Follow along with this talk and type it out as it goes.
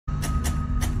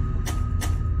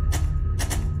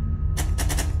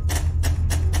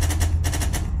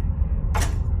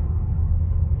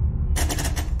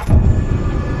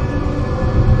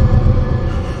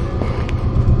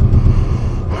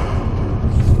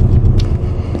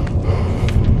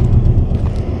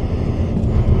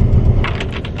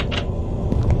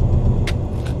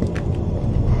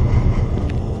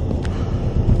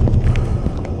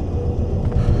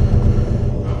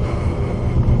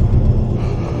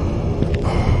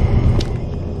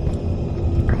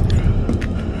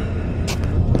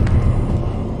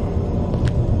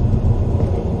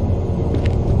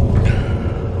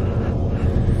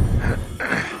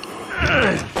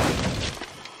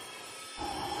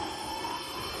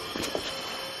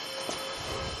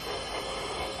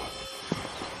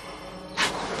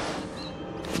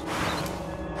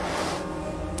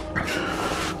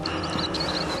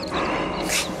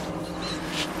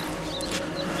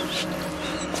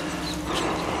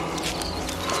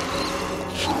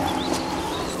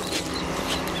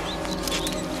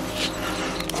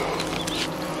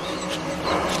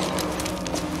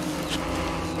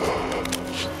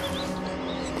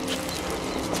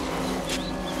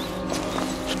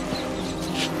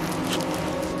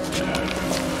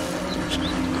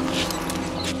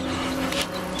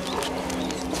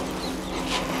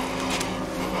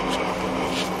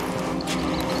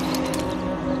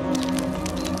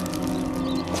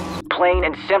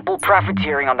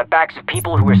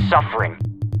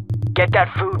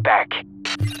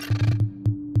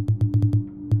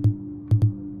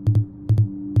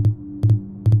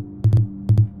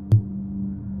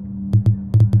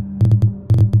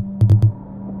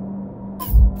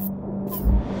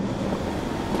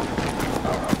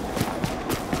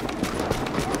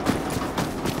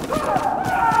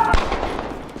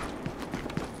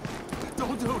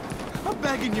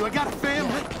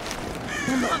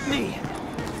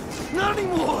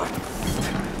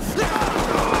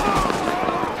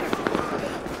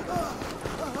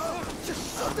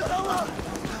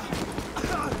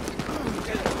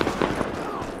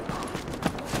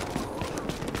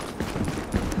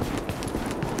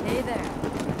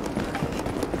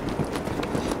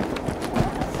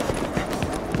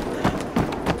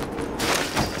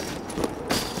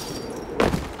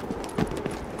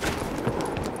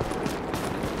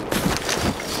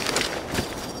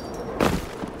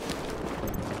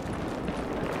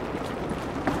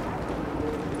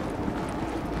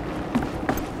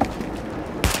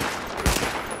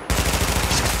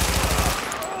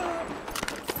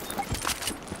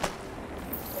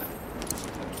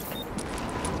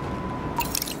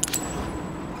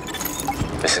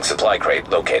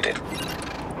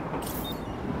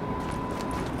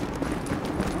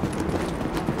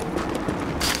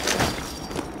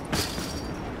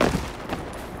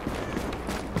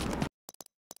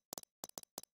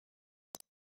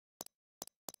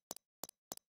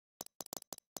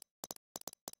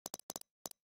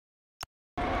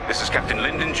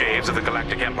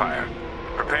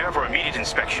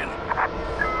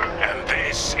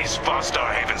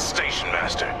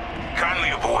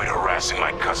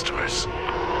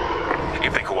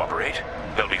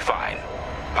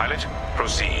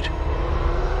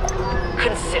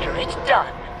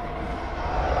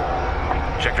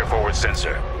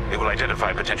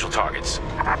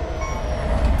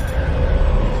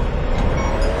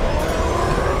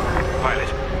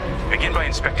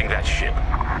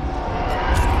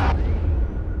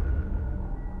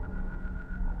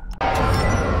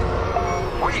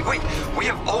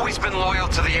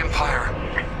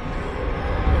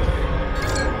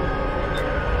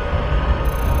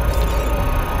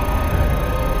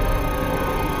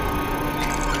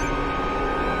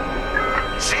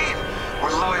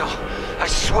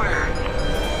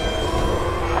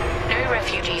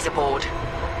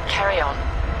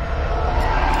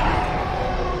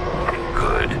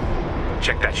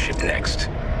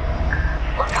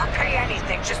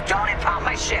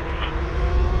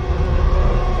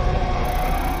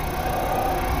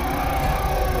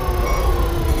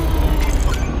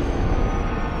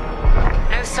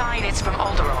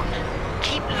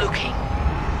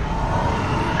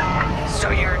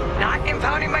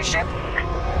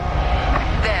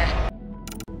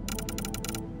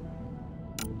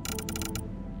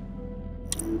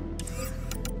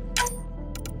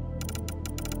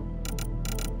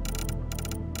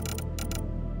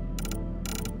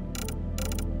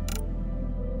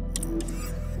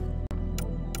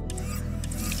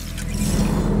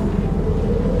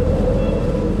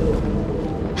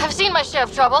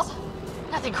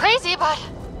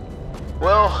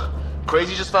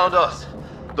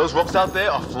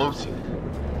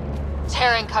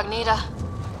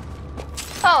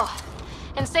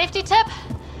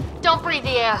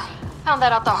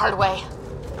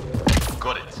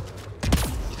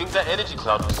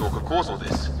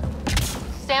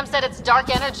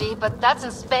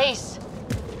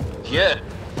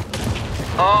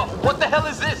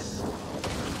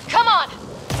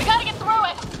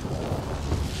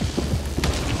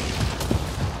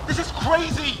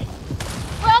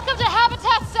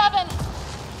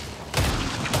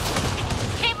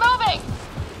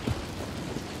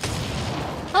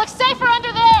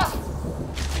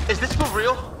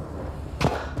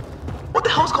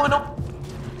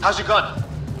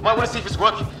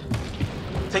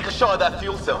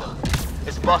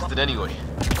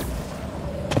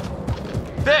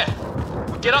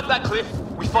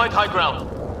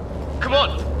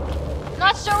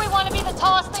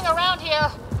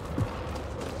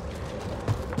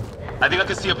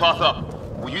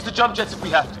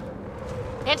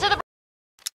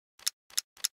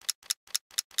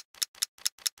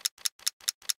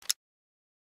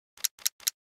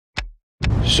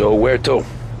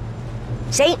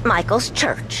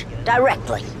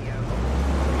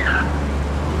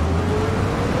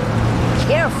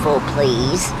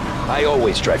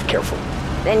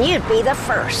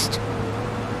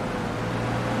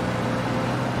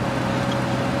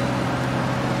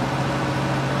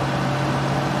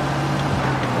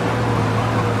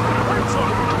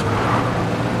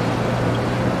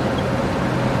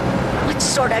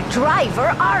sort of driver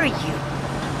are you?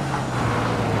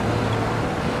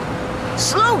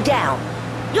 Slow down.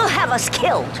 You'll have us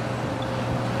killed.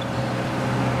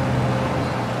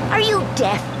 Are you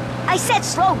deaf? I said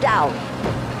slow down.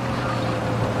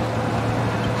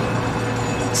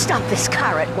 Stop this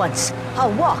car at once.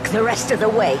 I'll walk the rest of the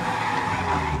way.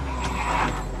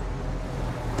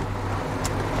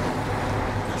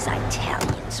 These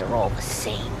Italians are all the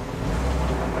same.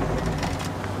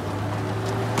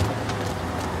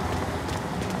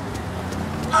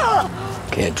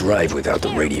 Can't drive without the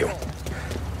radio.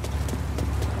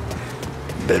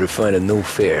 Better find a no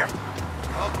fare.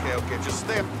 Okay, just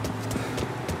stay.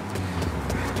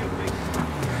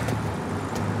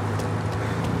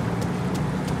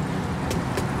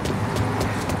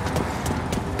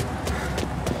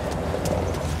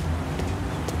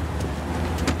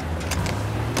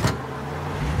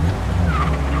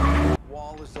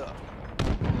 Wall is up.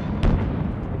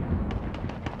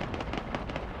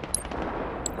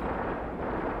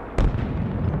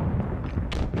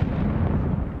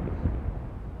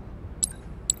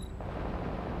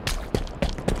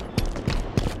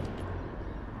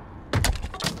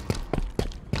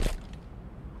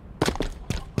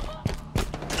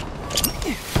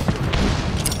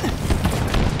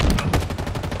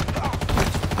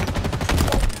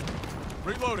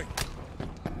 Reloading.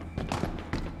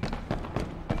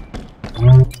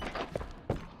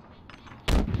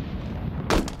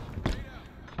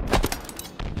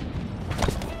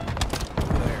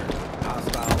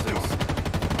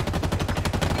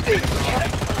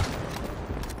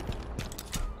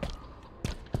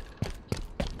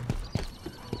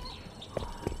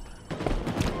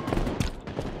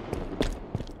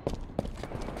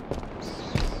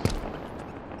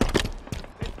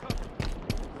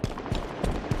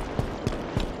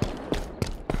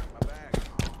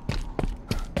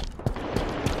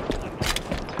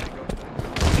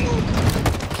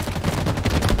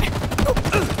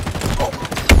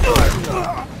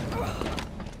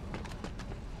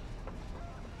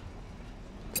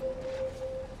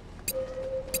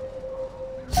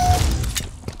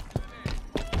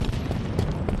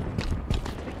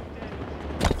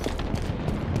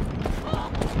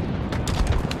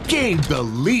 Gained the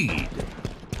lead.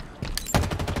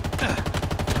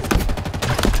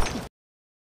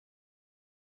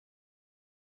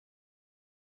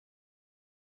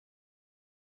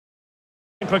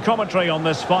 For commentary on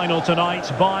this final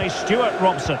tonight by Stuart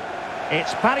Robson.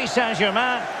 It's Paris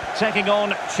Saint-Germain taking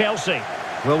on Chelsea.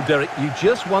 Well, Derek, you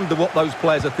just wonder what those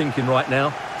players are thinking right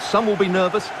now. Some will be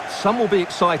nervous, some will be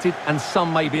excited, and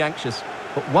some may be anxious.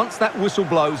 But once that whistle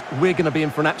blows, we're going to be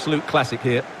in for an absolute classic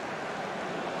here.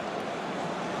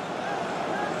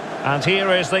 And here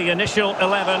is the initial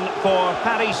 11 for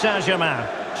Paris Saint-Germain.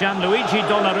 Gianluigi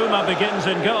Donnarumma begins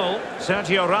in goal.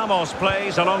 Sergio Ramos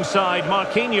plays alongside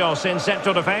Marquinhos in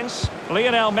central defence.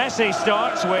 Lionel Messi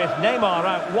starts with Neymar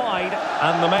out wide.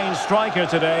 And the main striker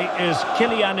today is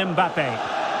Kylian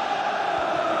Mbappe.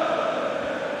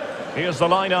 Here's the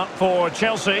lineup for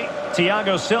Chelsea.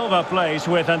 Thiago Silva plays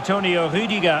with Antonio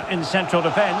Rudiger in central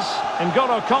defence.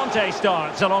 N'Golo Kanté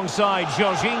starts alongside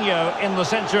Jorginho in the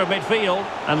centre of midfield.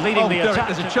 And leading the Derek, attack.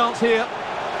 there's a chance here.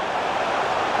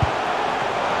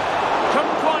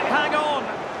 Couldn't quite hang on.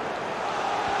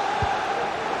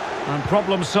 And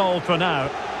problem solved for now.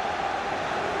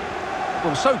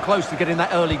 Well, so close to getting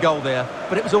that early goal there.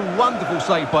 But it was a wonderful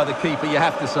save by the keeper, you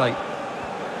have to say.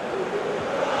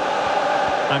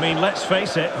 I mean, let's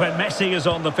face it, when Messi is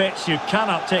on the pitch, you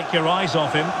cannot take your eyes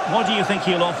off him. What do you think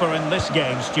he'll offer in this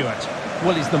game, Stuart?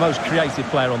 Well, he's the most creative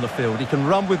player on the field. He can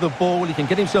run with the ball, he can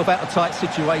get himself out of tight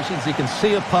situations, he can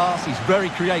see a pass, he's very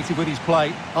creative with his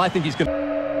play. I think he's going to...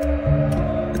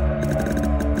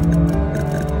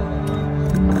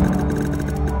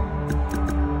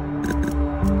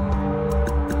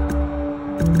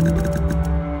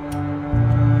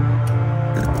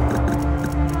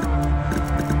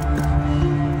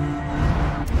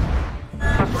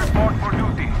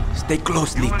 Stay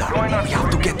close, Lita. We have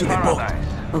to get to the boat.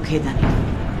 Okay, Danny.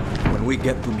 When we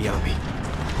get to Miami.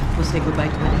 We'll say goodbye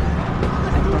to Eddie.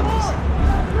 I promise.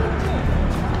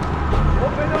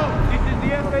 Open up! This is the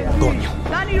FAC! Antonio,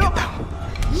 Danny, Get down.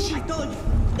 I told you,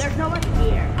 there's no one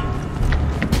here.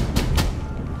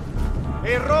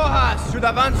 Hey, Rojas! Should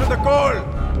have answered the call!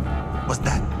 What's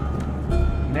that?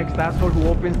 Next asshole who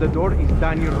opens the door is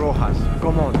Danny Rojas.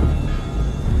 Come on.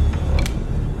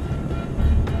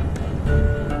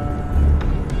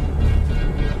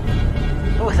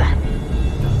 What was that?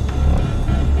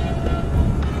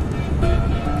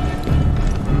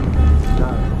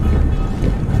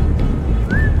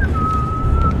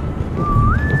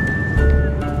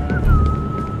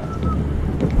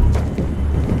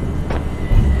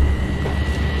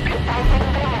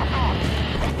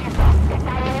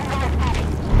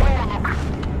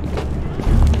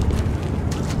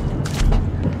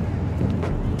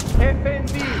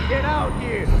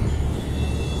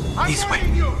 This way.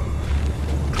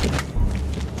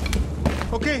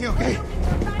 Okay, okay.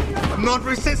 I'm not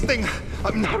resisting.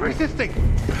 I'm not resisting.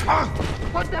 Ah,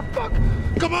 what the fuck?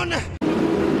 Come on.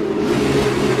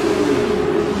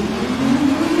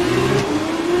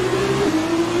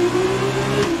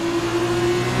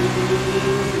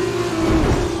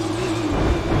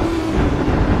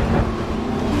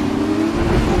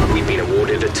 We've been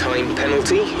awarded a time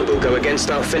penalty. It will go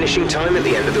against our finishing time at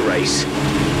the end of the race.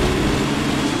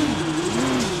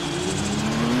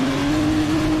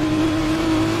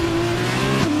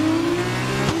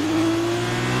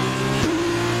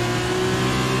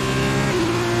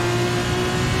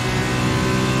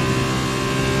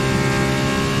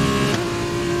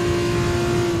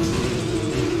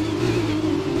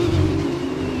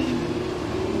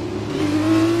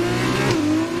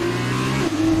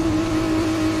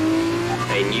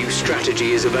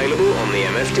 Strategy is available on the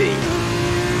MFD.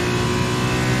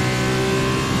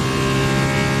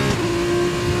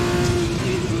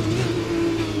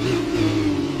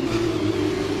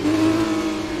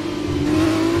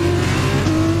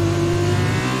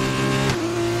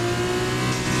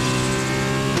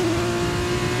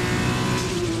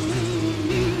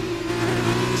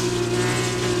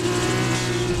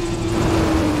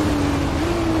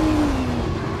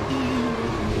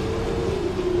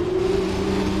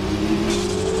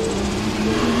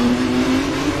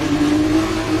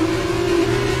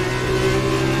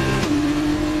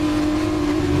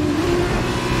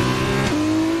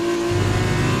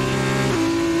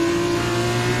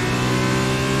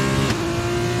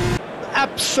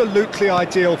 Absolutely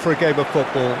ideal for a game of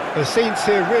football. The scenes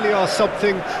here really are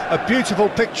something, a beautiful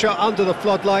picture under the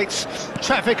floodlights.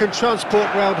 Traffic and transport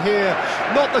round here,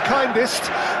 not the kindest,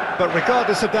 but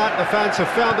regardless of that, the fans have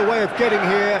found a way of getting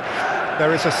here.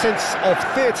 There is a sense of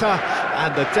theatre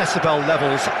and the decibel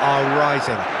levels are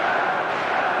rising.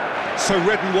 So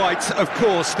red and white, of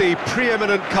course, the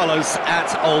preeminent colours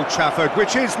at Old Trafford,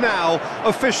 which is now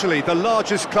officially the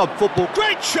largest club football.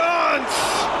 Great chance!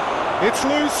 It's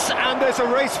loose, and there's a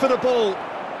race for the ball.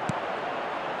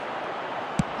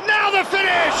 Now the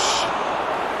finish!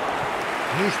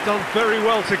 He's done very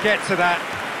well to get to that.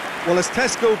 Well, as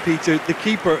tests go, Peter, the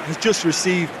keeper has just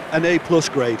received an A+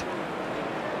 grade.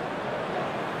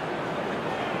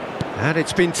 And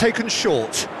it's been taken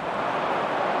short.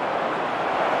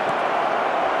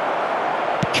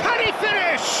 Can he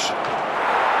finish?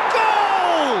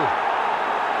 Goal!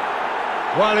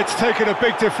 Well, it's taken a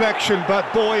big deflection,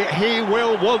 but boy, he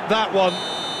will want that one.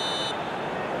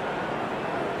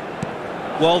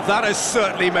 Well, that has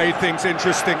certainly made things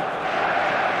interesting.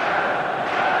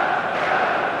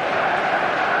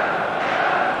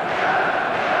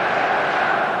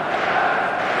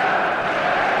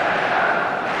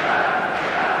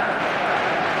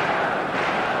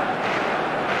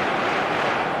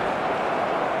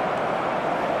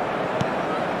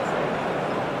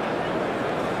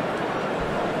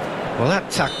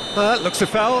 Well, that looks a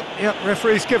foul. Yep,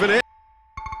 referee's given it.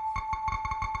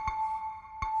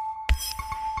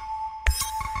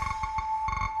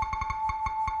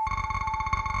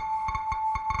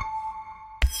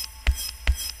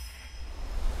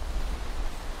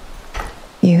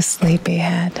 You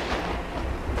sleepyhead.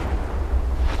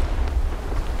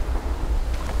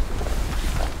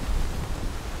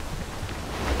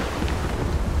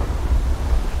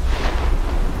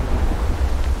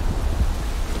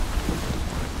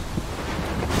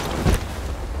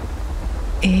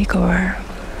 Igor.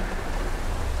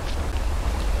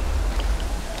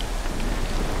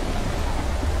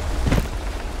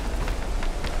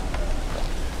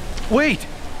 Wait!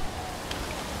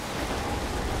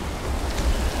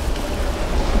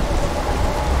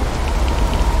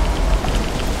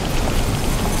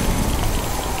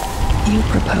 You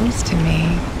proposed to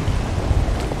me.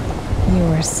 You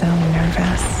were so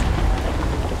nervous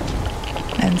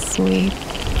and sweet.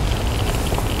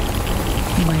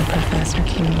 My Professor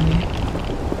Curie.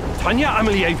 Tanya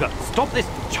Amelieva, stop this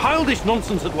childish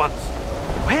nonsense at once.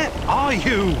 Where are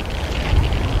you?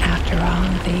 After all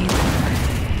of these.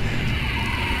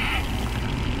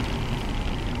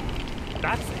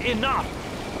 That's enough.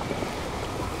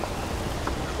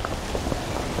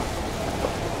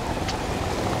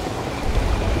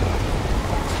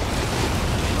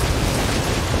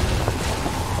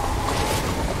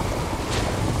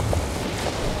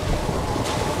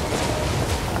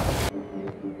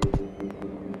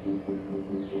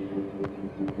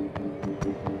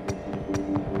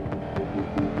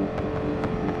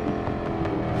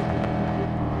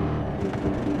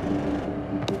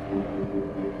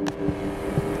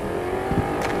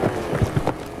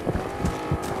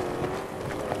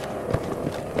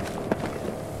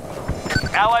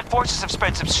 Allied forces have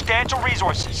spent substantial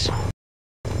resources.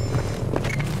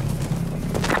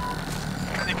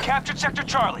 They've captured Sector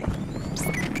Charlie.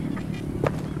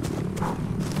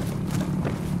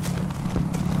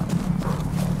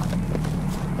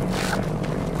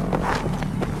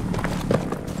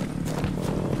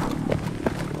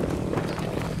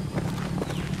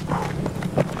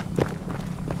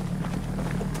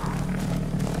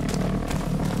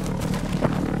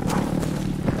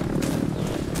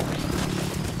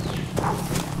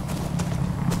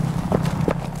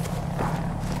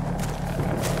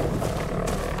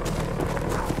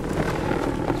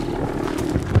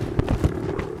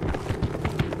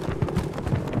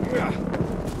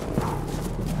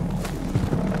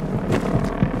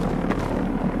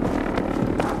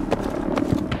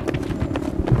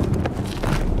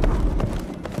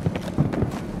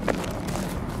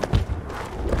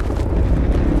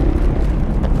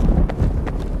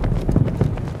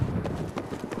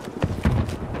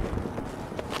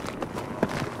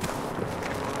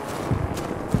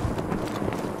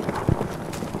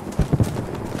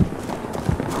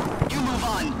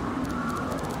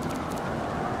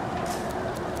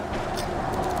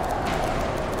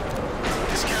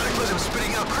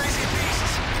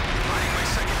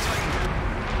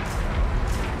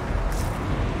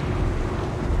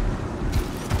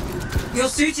 Your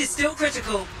suit is still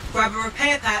critical. Grab a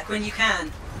repair pack when you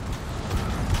can.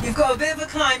 You've got a bit of a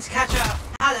climb to catch up.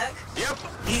 Halleck? Yep.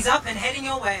 He's up and heading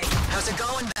your way. How's it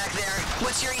going back there?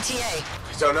 What's your ETA?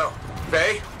 Don't know.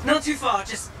 Faye? Not too far,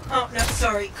 just... Oh, no,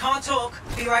 sorry. Can't talk.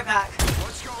 Be right back.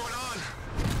 What's going on?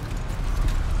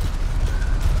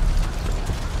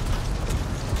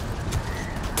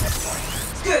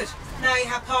 Good. Now you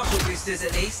have partial boosters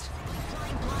at least.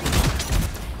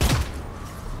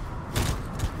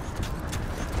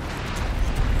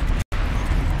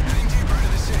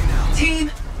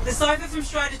 Team, the Cypher from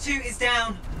Strider 2 is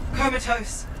down.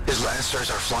 Comatose. His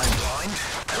Lancers are flying blind?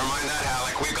 Never mind that,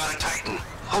 Alec. We've got a Titan.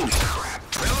 Holy crap.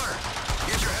 Miller,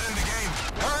 get your head in the game.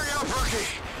 Hurry up, Rookie.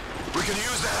 We can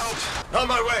use the help. On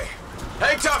my way.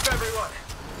 Hang tough, everyone.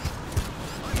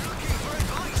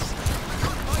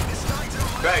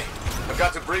 Faye, I've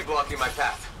got debris blocking my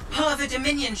path. Part of the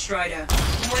Dominion, Strider.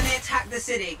 And when they attack the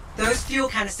city, those fuel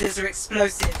canisters are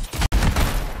explosive.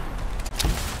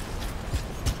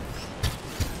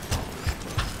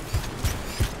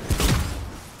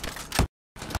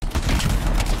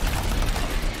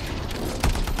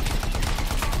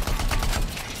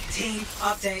 Team,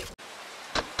 update.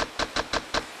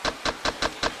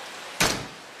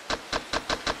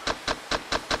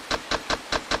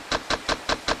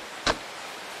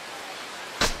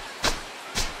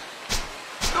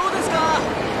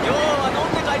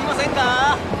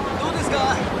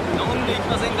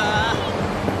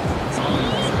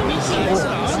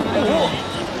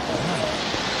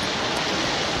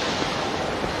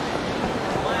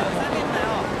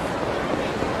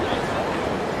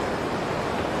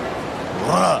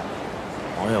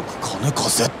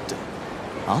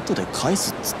後で返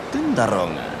すっつってんだろ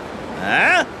うが。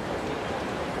ああ？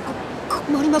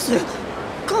困ります。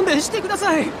勘弁してくだ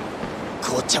さい。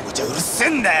ごちゃごちゃうるせえ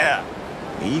んだよ。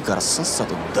いいからさっさ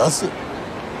と出せ。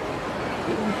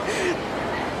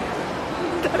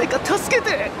誰か助け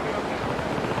て。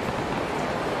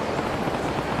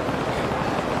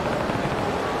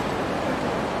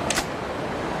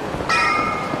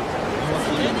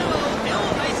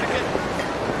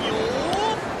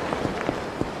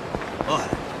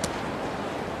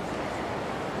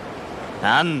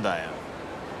なんだよ。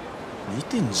見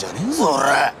てんじゃねえぞ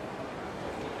俺。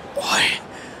お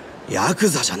い、ヤク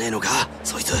ザじゃねえのか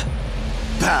そいつ。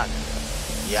バカ、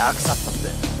ヤクザったって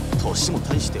年も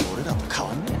大して俺らと変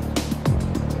わんね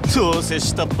え。どうせ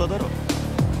下っ端だろ。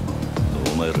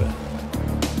お前ら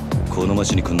この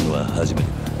町に来んのは初めて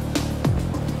か。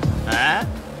あ？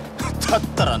だっ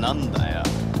たらなんだよ。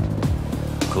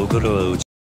ここらはうち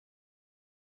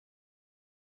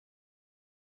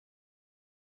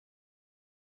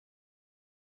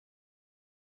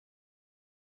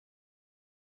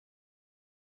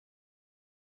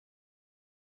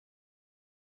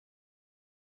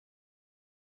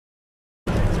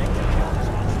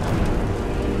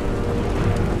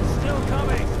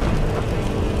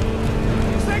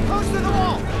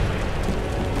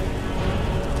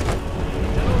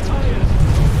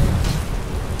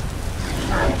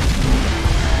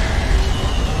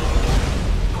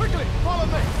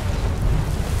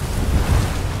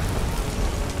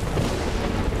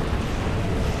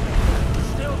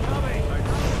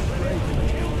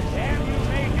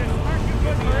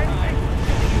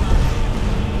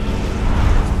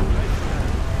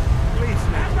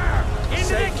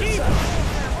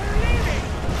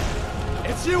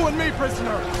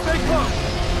prisoner! Stay close!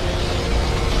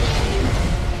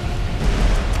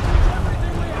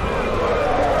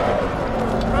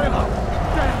 Trailer!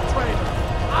 Damn trailer!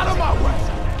 Out of my way!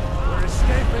 We're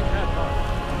escaping,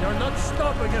 Admiral. You're not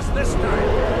stopping us this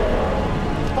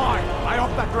time. Fine. I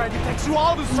hope that dragon takes you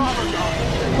all to Sovereign.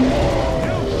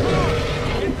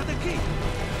 Into the keep!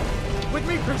 With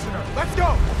me, prisoner! Let's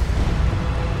go!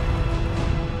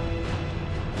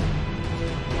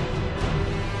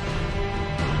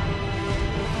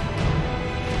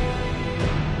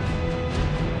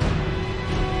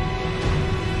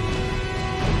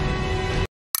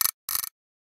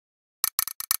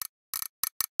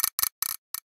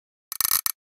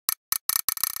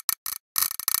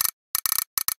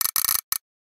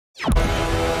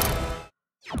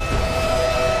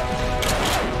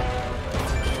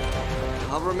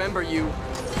 I'll remember you,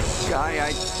 guy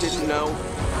I didn't know.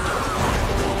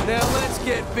 Now let's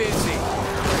get busy.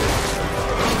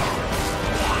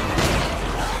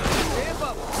 Ramp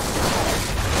up.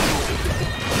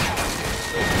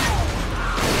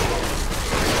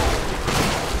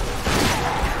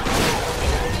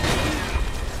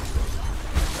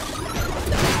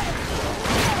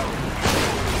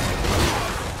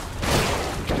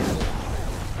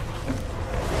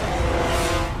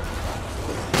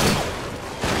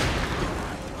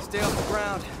 Stay off the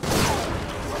ground.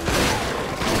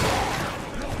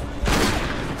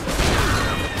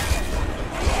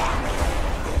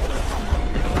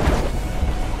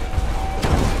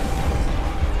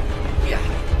 Yeah.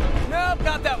 Nope,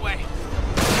 not that way.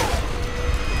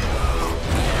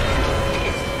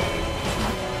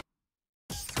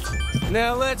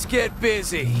 Now let's get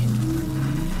busy.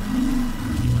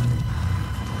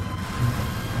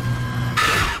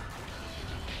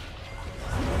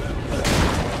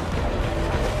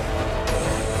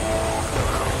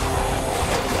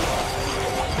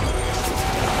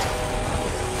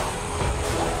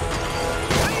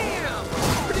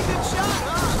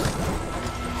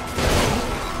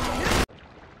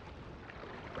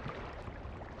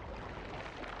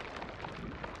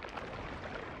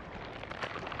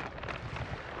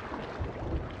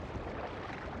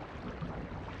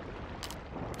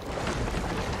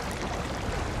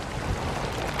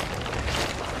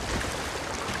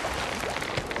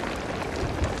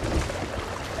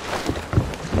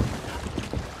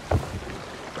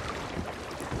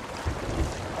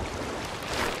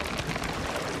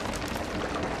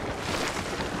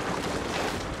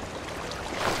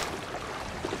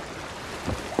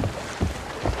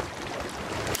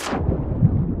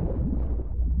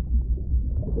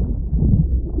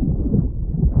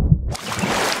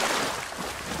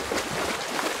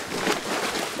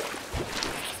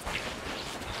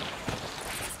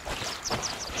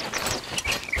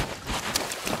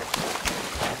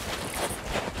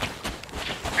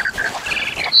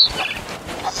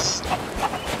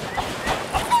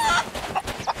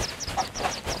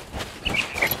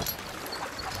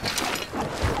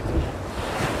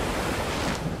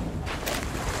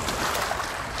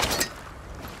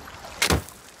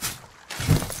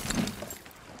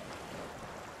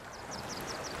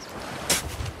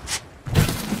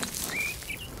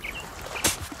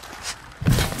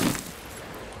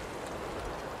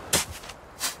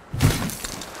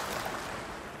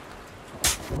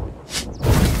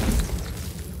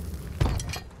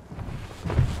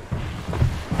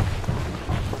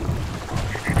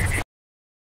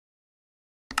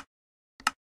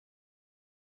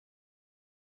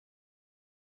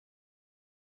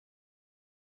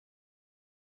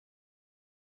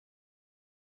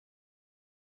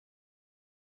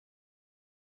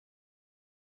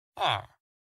 Huh.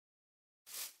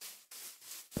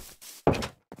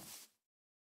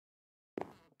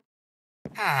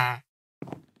 Huh.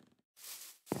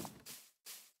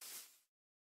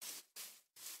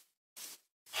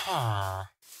 Huh.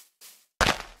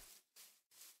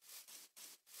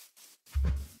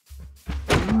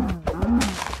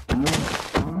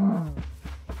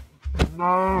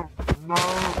 No, no,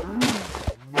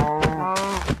 no,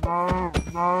 no,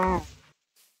 no.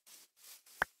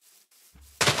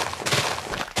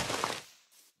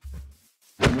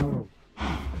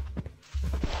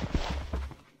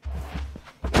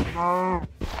 No,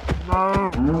 no, no,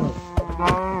 no,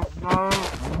 no, no,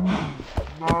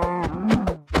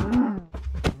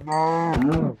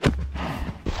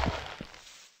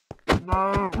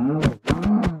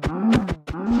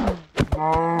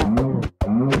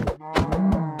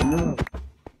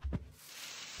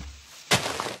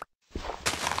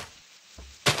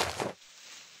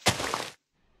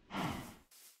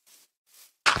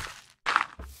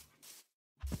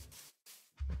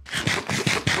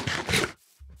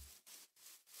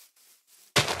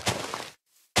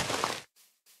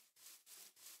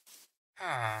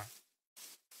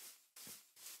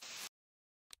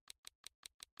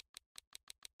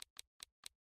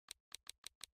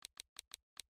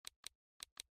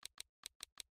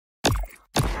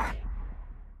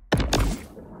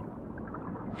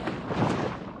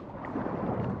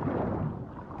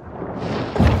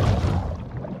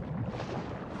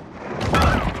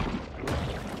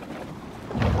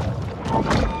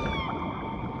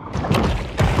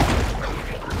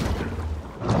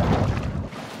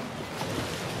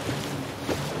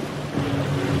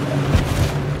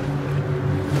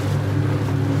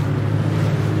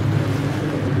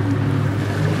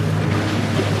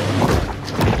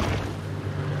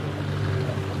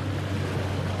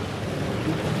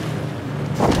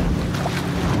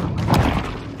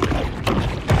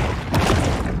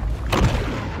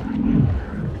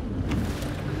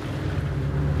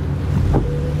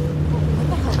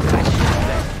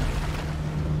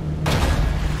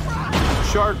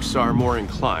 sharks are more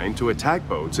inclined to attack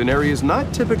boats in areas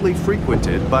not typically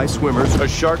frequented by swimmers. A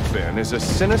shark fin is a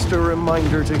sinister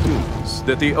reminder to humans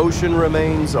that the ocean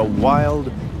remains a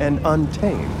wild and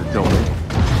untamed domain.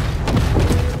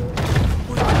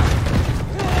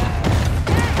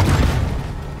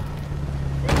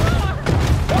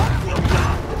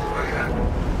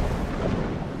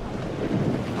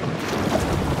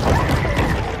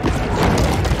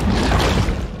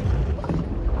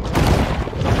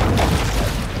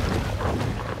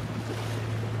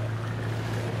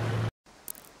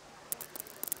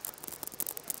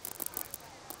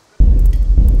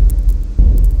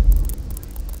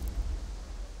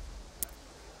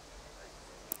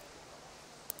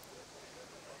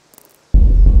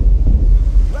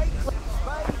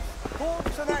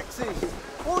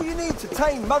 All you need to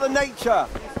tame Mother Nature.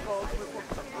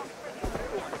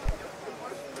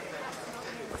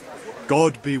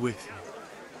 God be with you.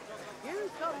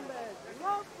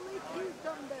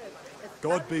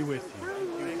 God be with you.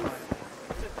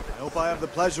 I hope I have the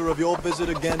pleasure of your visit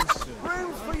again soon.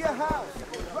 Rooms for your house.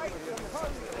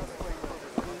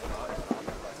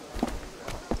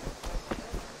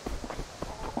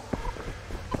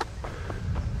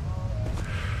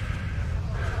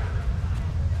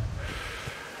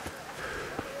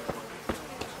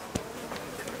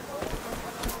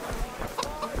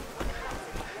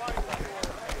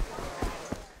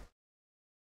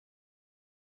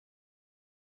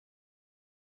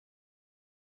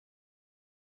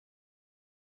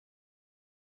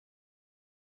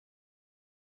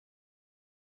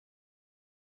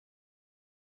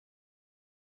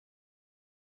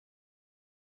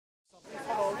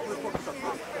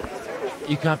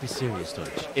 You can't be serious,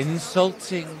 Deutsch.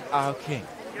 Insulting our king.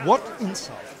 What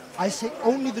insult? I say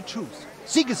only the truth.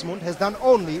 Sigismund has done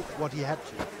only what he had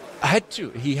to.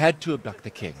 He had to abduct the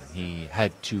king. He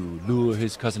had to lure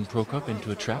his cousin Prokop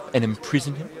into a trap and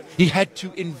imprison him. He had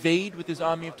to invade with his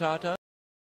army of Tatars.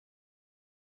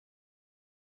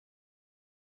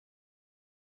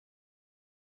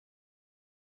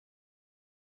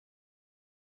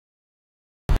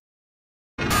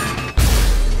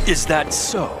 Is that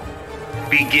so?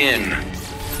 Begin.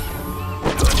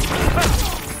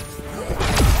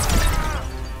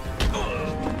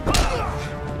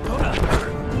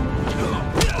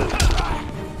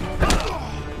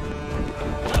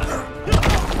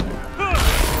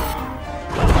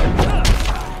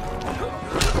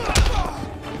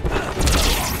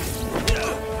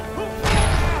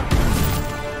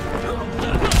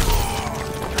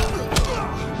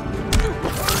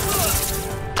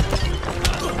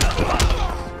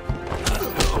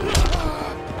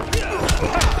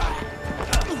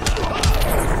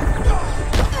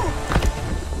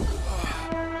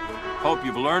 Hope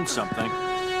you've learned something.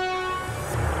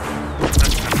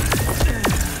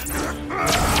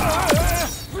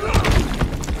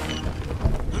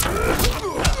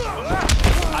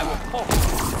 I will pull.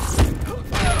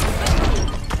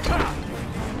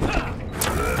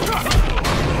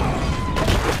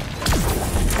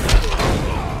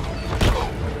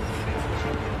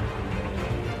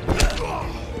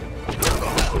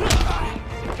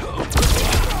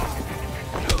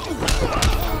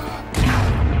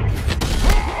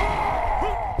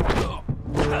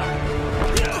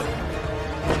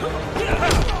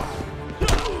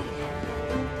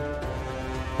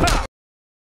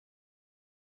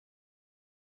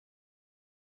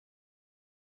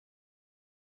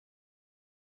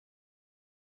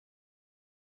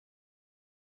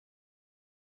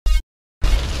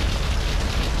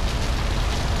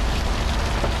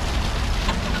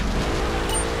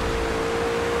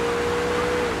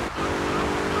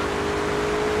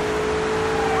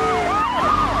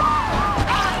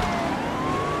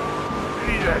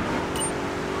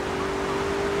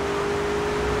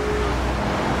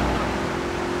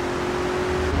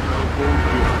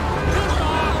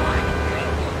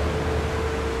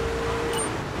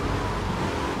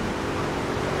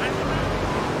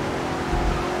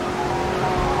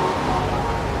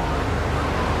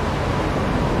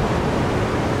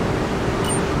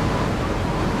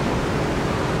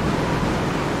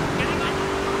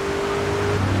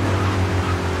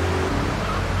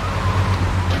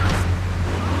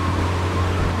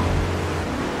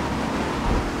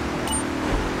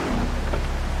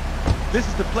 This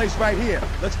is the place right here.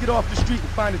 Let's get off the street and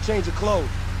find a change of clothes.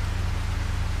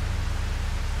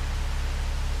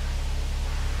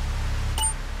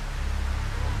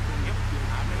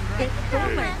 It's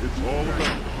all about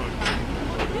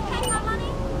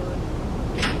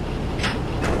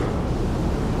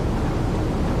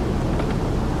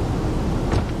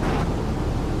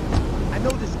I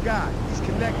know this guy. He's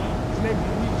connected. His name's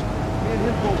Luigi. Me and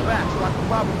him go back.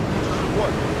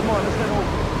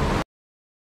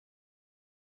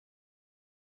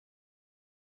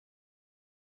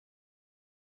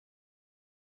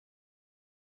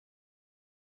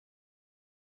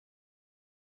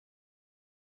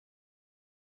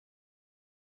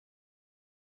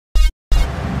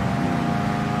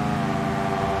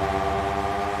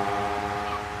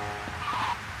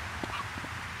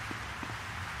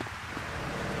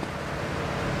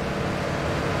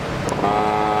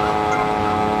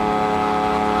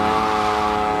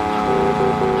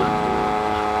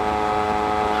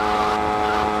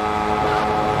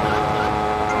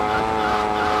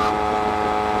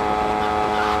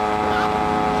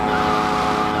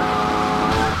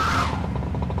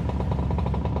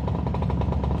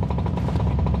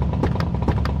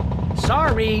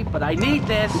 Sorry, but I need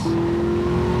this.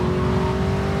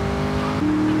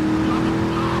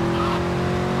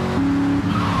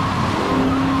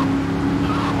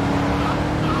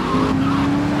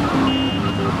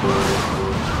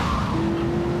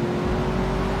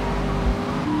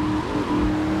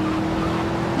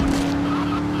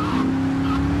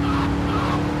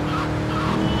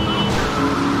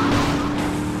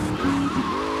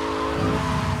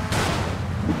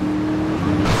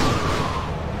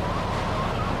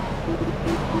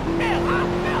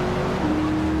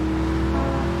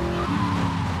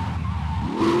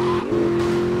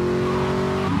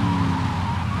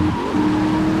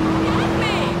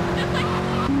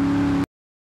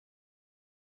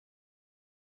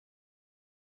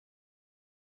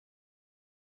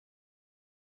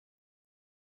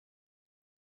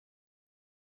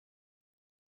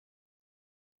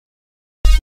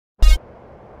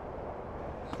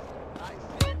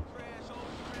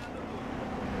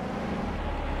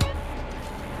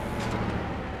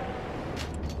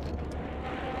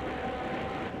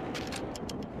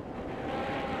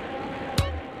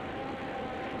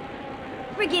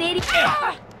 Friggin' idiot!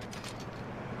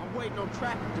 I'm waiting on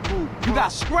traffic to move. You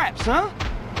got scraps, huh?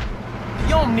 You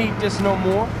don't need this no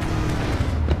more.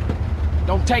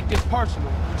 Don't take this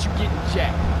personal, but you getting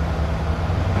jacked.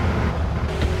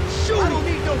 Shoot! I don't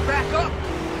need no backup.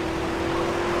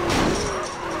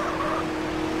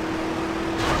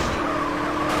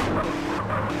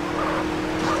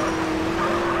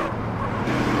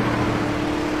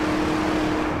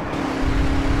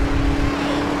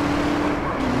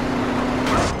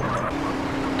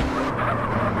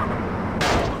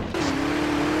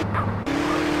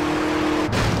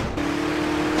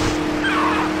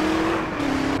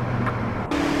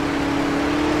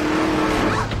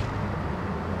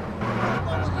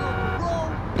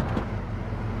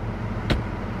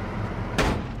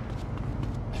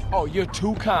 Oh, you're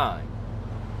too kind.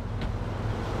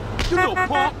 You little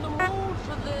punk. In the mood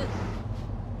for this.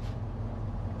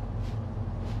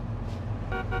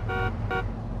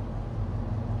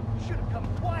 You should have come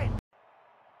quiet.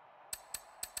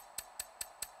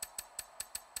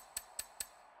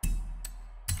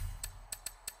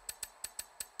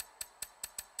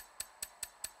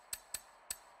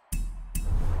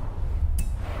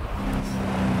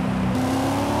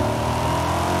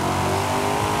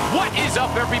 What is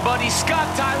up, everybody? Scott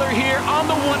Tyler here on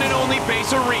the one and only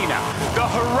base arena. The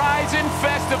Horizon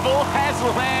Festival has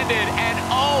landed, and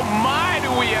oh my, do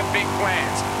we have big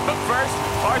plans. But first,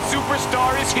 our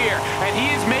superstar is here, and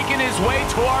he is making his way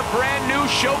to our brand new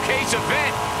showcase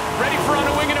event. Ready for On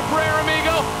a Wing and a Prayer,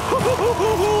 amigo?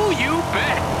 You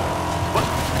bet.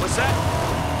 What's that?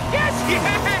 Yes,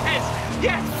 yes!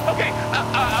 Yes! Okay,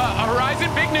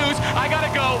 Horizon, big news. I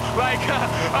gotta go, like,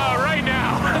 right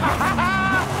now.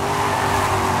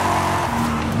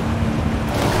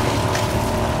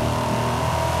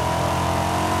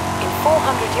 In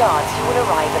 400 yards, you will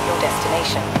arrive at your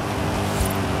destination.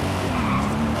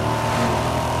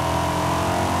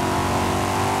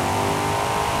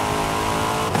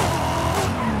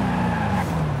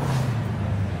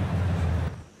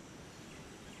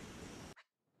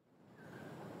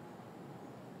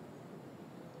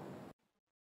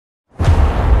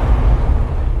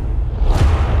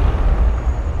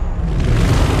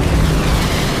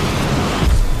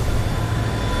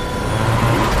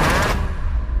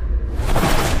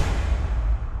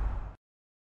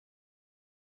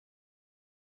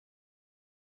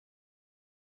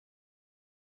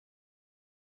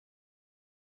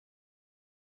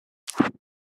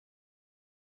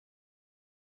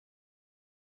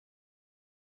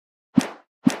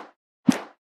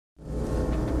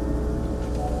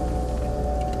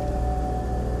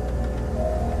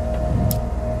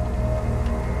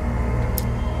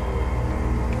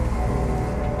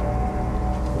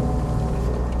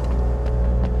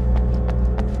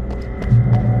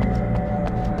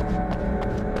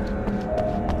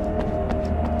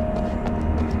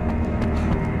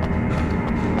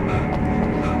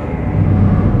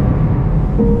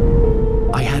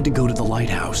 To go to the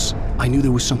lighthouse. I knew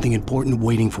there was something important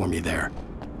waiting for me there.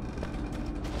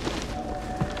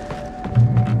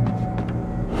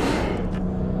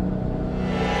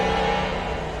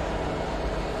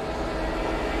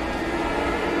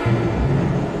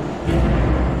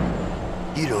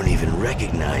 You don't even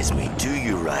recognize me, do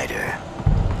you, Ryder?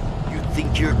 You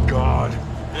think you're God?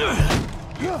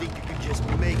 You think you can just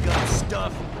make up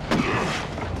stuff?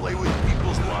 Play with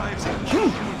people's lives? You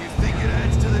think it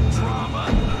adds to the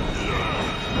drama?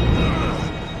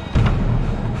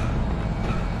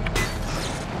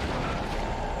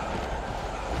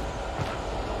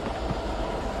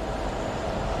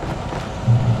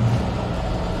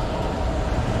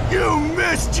 You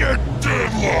missed your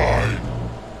deadline!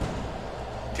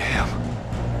 Damn.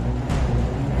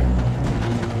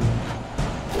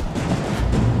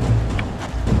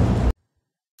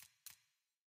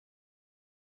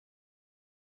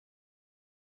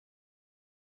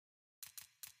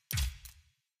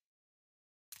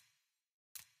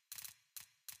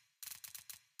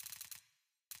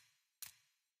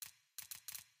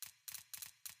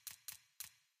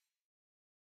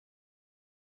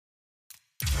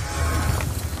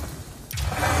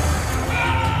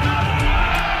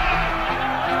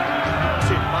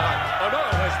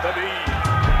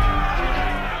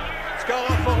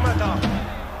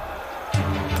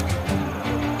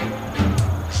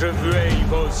 Je veux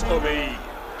vos obéir.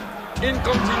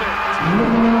 Incontinent.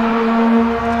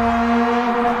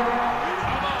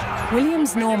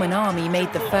 William's Norman army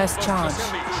made the first charge,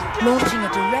 launching a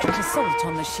direct assault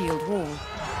on the shield wall.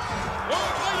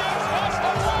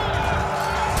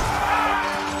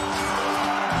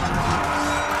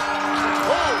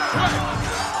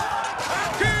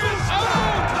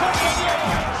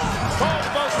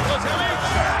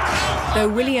 Though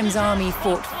William's army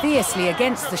fought fiercely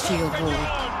against the shield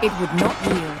wall, it would not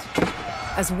yield.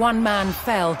 As one man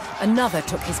fell, another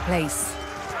took his place.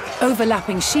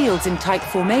 Overlapping shields in tight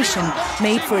formation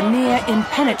made for a near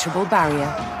impenetrable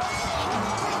barrier.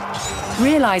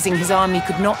 Realizing his army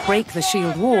could not break the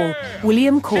shield wall,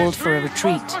 William called for a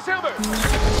retreat.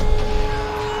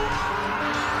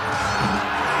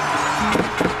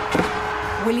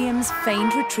 William's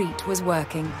feigned retreat was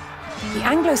working. The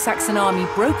Anglo-Saxon army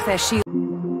broke their shield.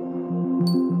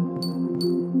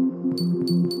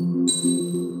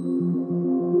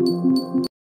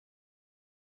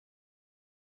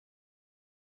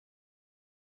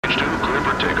 Clear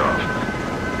for takeoff.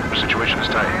 The situation is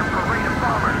tight.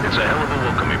 It's a hell of a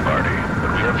welcoming party,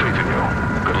 but we have faith in you.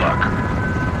 Good luck.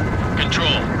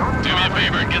 Control, do me a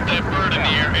favor and get that bird in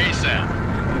the air ASAP.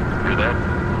 Hear that?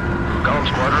 Column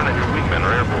Squadron and your wingmen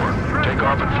are airborne. Take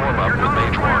off and form up with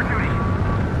Mage 1.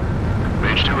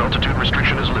 Mage 2 altitude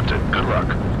restriction is lifted. Good luck.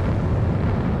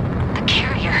 The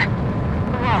carrier.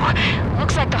 Whoa,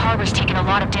 looks like the harbor's taken a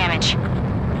lot of damage.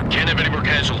 Can't have any more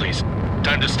casualties.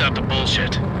 Time to stop the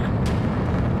bullshit.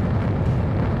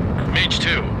 Mage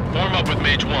 2, form up with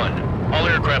Mage 1. All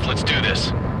aircraft, let's do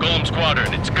this. Golem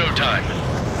Squadron, it's go time.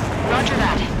 Roger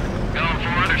that. Going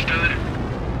for understood.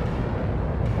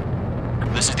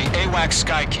 This is the AWACS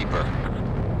Skykeeper.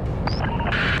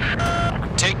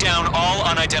 Take down all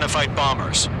unidentified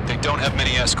bombers. They don't have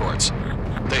many escorts.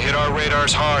 They hit our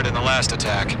radars hard in the last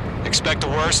attack. Expect the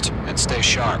worst and stay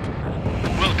sharp.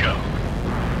 Wilco.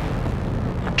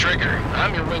 Trigger,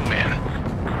 I'm your wingman.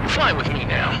 Fly with me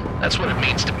now. That's what it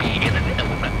means to be in an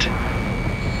element.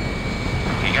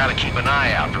 You gotta keep an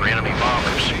eye out for enemy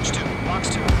bombers. Stage 2, box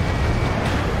 2.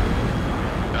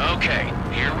 Okay,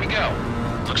 here we go.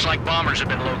 Looks like bombers have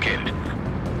been located.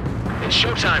 It's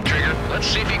showtime, Trigger. Let's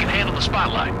see if you can handle the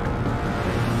spotlight.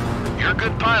 You're a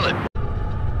good pilot.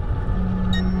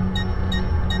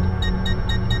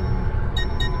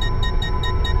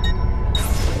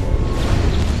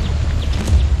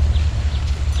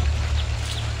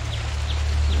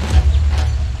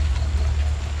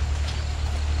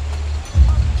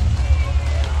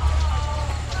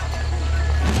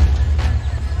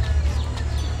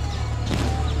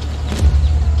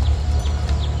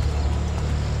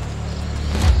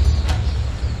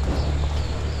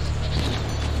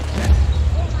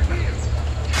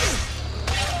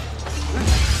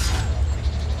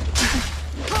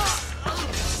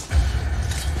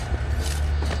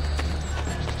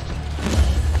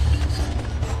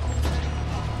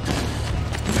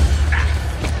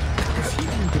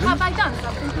 Vai danza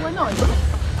appunto a noi.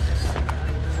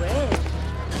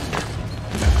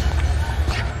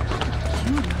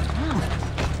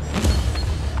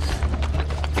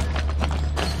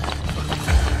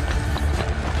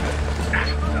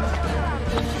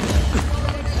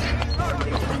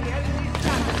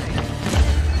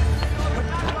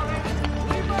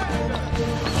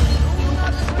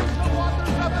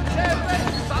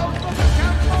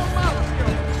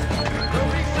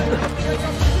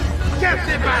 Get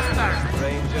the bastard!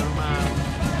 Ranger man.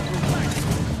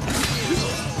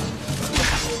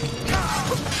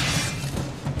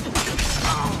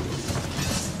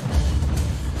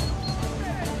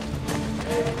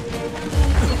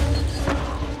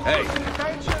 Hey,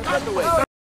 get the way.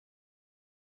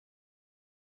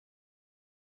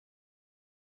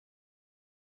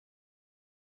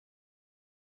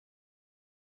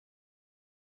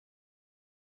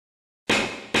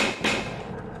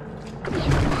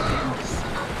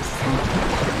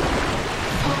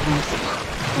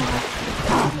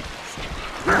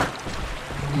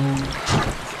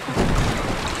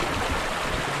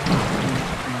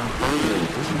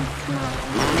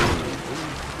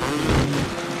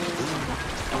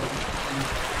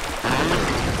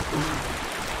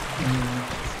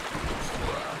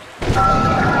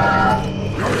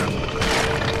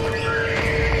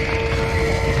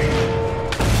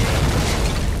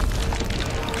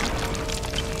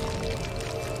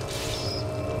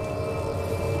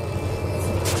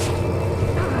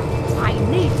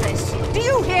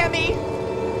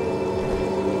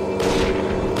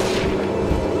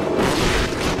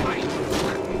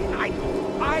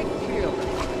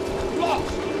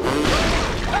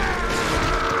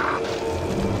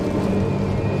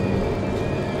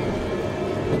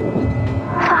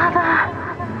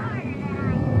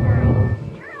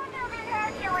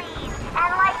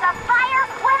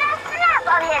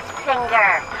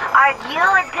 Are you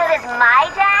as good as my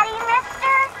daddy,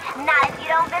 mister? Not if you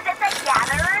don't visit the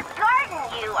Gatherer's Garden,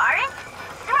 you aren't.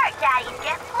 Smart daddies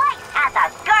get sliced at the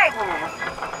garden.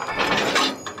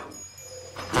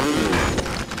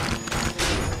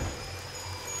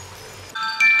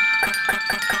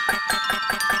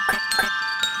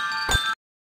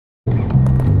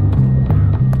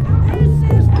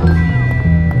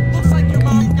 Looks like your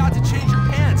mom forgot to change your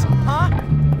pants, huh?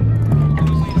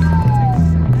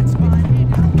 That's fine.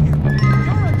 I don't care.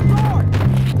 You're a dork!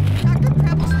 Dr.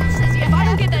 Preble says if I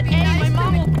don't get that A, my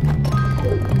mom will...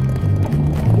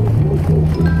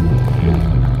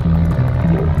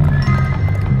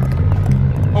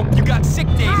 Oh, you got sick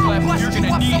days left. You're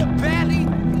gonna need... so badly.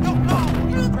 No,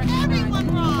 you proved everyone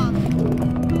wrong.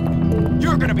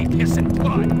 You're gonna be pissing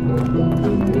blood.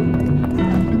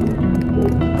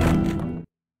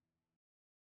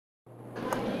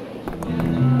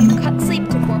 Cut sleep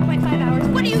to 4.5 hours.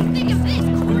 What do you think of this,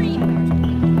 creep?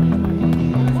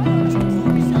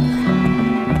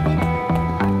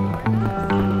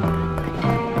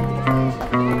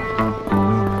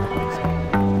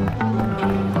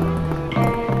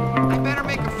 I better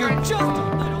make a friend. You're just a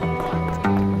little runt.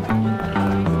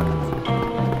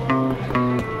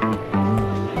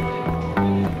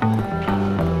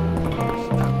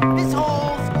 This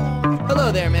whole school...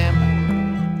 Hello there, ma'am.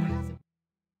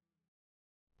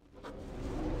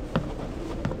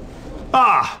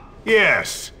 Ah,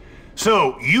 yes.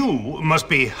 So, you must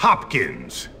be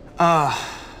Hopkins.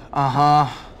 Uh-huh.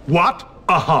 What?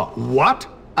 Uh-huh. What?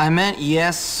 I meant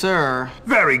yes, sir.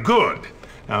 Very good.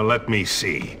 Now, let me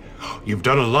see. You've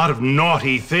done a lot of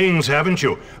naughty things, haven't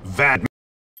you? You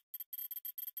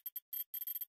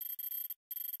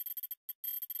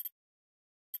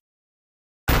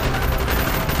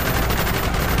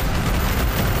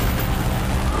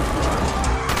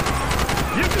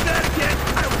do that again,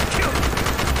 I will kill you!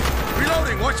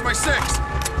 Reloading, watch my six!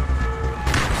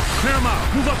 Clear them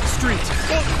out, move up the street.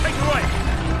 Oh, make it right!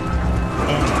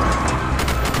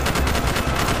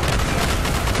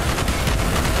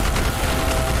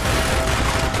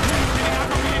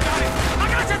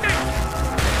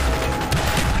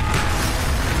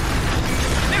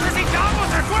 ¡Necesitamos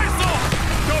refuerzo!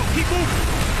 Go, keep moving!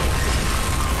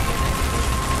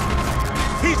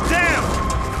 He's down!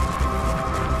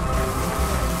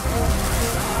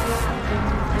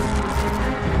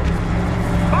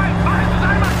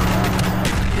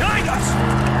 Behind us!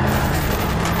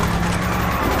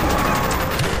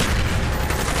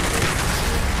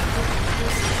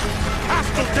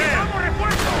 Hostile down!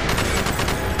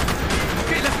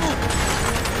 Okay, let's move.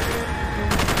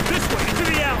 This way, into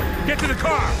the alley. Get to the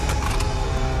car.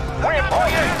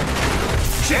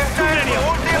 Shit, too many of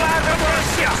them.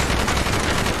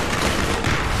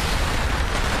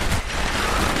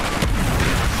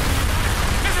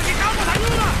 ¡Necesitamos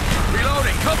ayuda!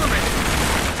 Reloading, cover me!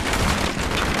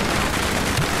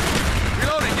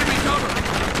 Reloading, give me cover!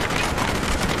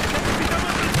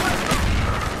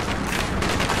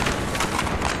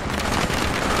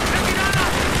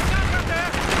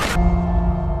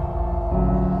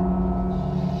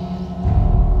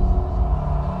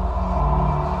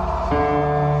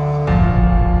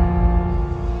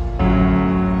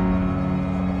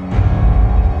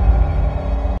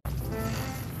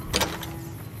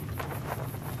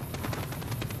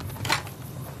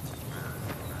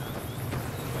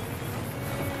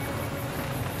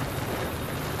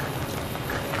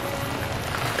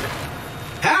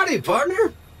 Howdy,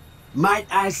 partner. Might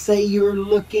I say you're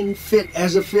looking fit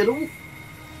as a fiddle?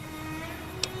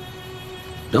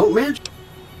 Don't mention.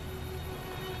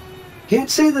 Can't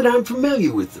say that I'm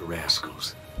familiar with the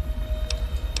rascals.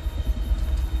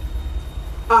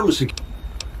 I'm a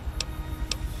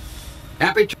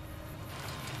happy to...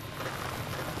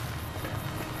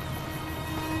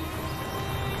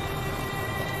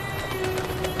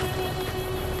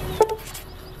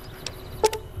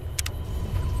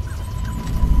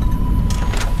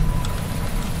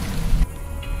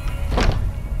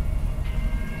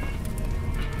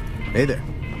 Hey there.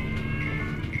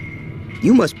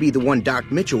 You must be the one Doc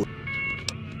Mitchell...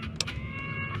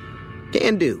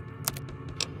 Can do.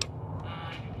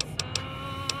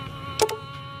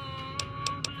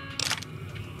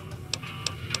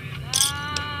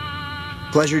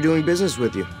 Pleasure doing business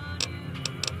with you.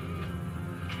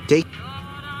 Take...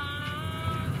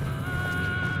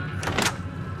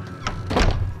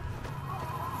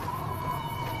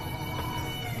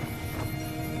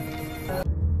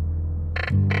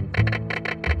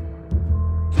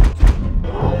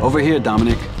 Over here,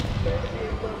 Dominic.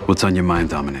 What's on your mind,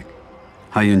 Dominic?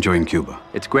 How you enjoying Cuba?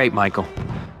 It's great, Michael.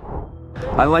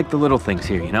 I like the little things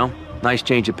here, you know? Nice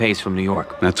change of pace from New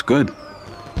York. That's good.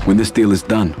 When this deal is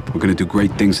done, we're gonna do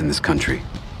great things in this country.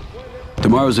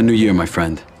 Tomorrow's a new year, my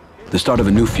friend. The start of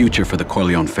a new future for the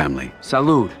Corleone family.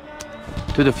 Salud.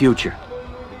 To the future.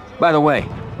 By the way,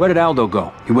 where did Aldo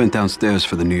go? He went downstairs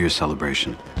for the New Year's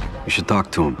celebration. You should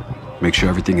talk to him. Make sure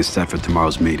everything is set for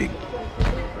tomorrow's meeting.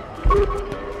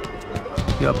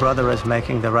 Your brother is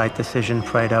making the right decision,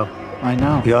 Fredo. I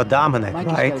know. You're Dominic,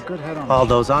 right?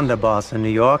 Aldo's underboss in New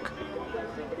York.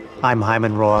 I'm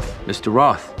Hyman Roth. Mr.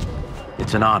 Roth,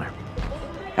 it's an honor.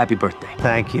 Happy birthday.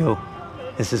 Thank you.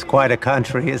 This is quite a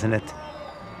country, isn't it?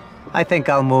 I think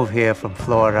I'll move here from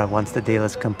Florida once the deal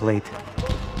is complete.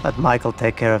 Let Michael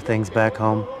take care of things back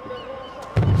home.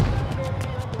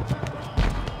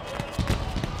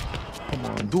 Come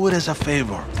on, do it as a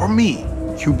favor. For me.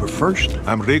 Cuba first.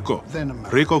 I'm Rico.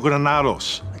 Rico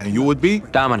Granados. And you would be?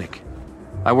 Dominic.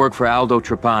 I work for Aldo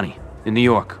Trapani in New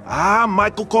York. Ah,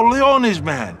 Michael Corleone's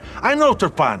man. I know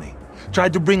Trapani.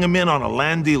 Tried to bring him in on a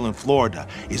land deal in Florida.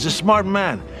 He's a smart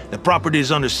man. The property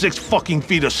is under 6 fucking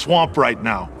feet of swamp right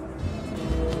now.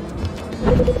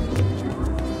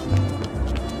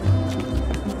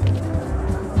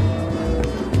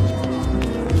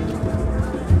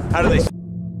 How do they...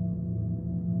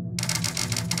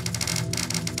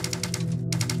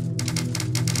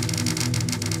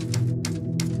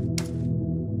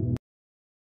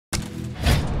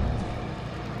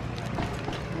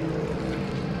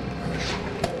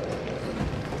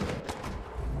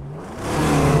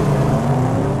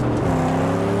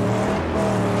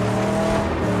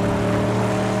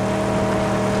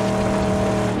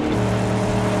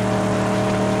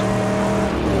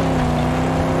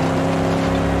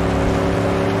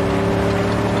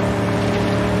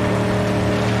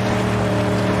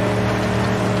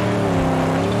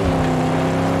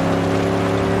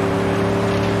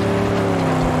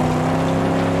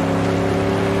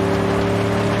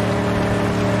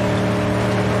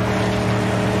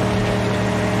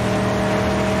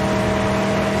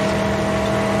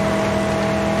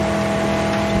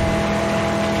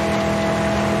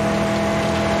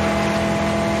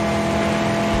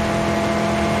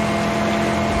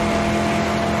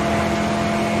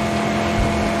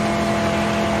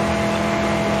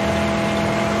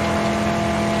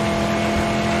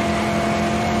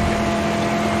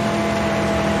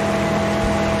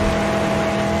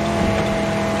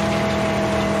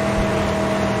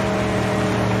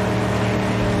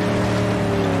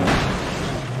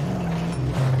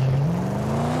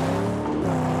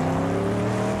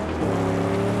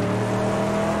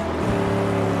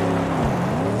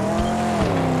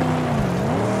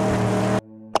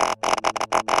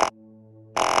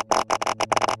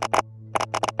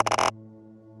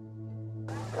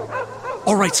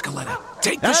 All right, Scaletta,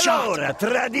 take the shot.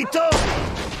 Traditore!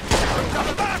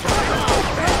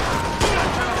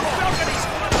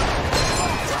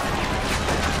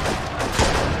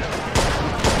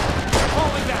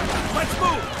 Falling down. Let's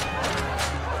move.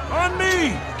 On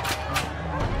me.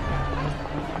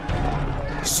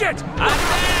 Shit!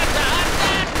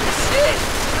 Shit!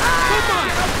 Come on!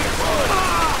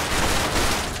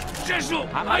 Gesù!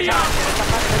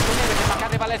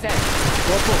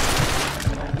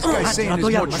 This guy's saying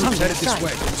there's more troops headed this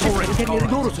way. It's all right. You and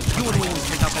Williams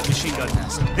take out that machine gun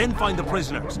nest. Then find the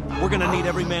prisoners. We're gonna need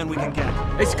every man we can get.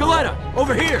 Hey, Scaletta,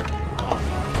 over here!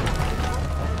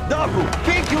 Dabu,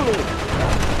 piccolo!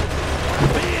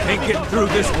 Ain't getting through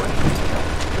this way.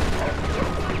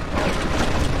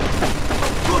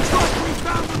 Looks like we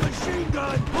found the machine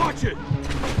gun! Watch it!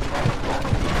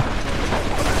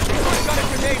 He's got a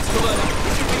grenade, Scaletta.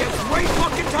 This should be a great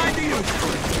fucking time to use it.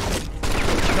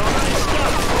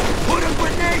 Put a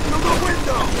grenade through the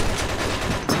window!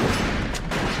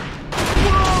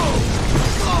 Whoa!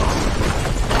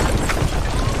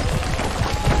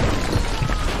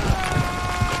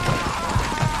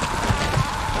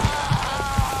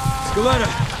 Scaletta,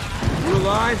 you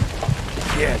alive?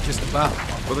 Yeah, just about.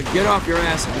 Well, then get off your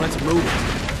ass and let's move.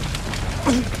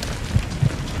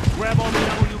 Grab all the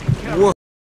ammo you can carry. Whoa.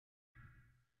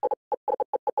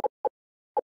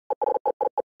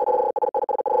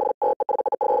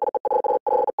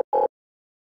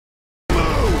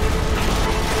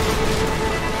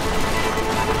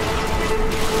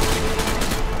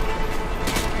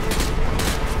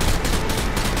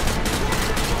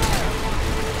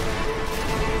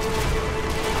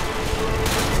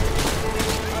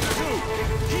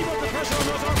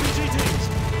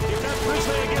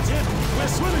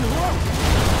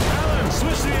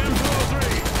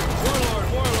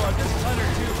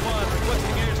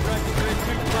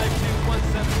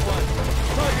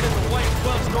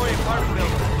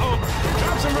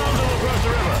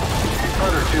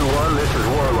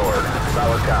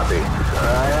 copy.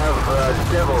 I have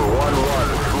Devil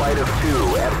 1-1, flight of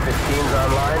 2, F-15s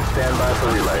online, stand by for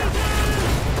relay.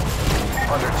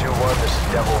 Hunter 2-1, this is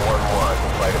Devil 1-1,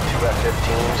 flight of 2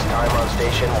 F-15s, time on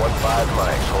station 15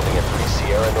 mics, holding at 3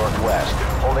 Sierra Northwest,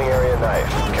 holding area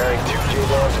knife, carrying 2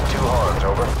 J-Dams and 2 Hans,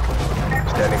 over.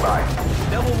 Standing by.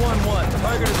 Devil 1-1,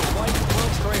 target is a white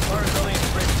 12-story apartment building in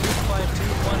bridge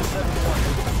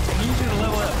 252171. Need you to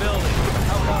level that building.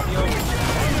 How copy over? On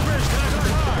the bridge, guys, on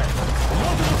fire!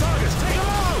 Multiple targets, take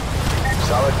them out!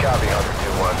 Solid copy, Hunter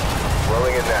 2-1.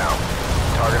 Rolling in now.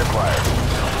 Target acquired.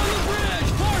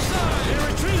 They're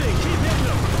retreating! Keep hitting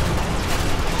them!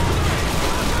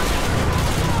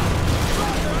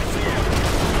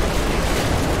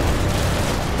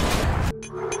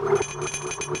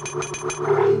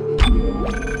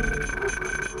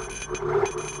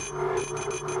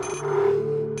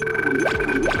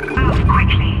 Move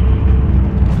quickly.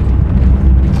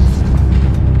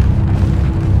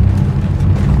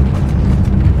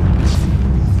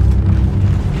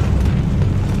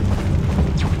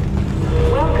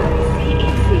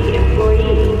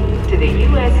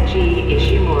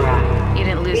 You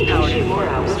didn't lose power to the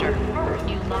booster.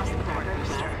 You lost the power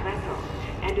booster.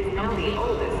 And is now the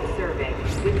oldest serving,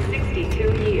 with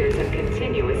 62 years of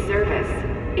continuous service.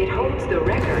 It holds the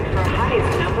record for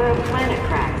highest number of planet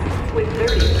cracks, with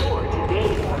 34 to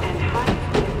date, and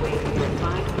highest lift weight of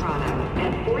refined product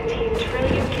at 14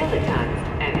 trillion kilotons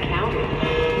and counting.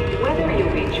 Whether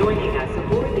you'll be joining us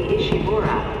aboard the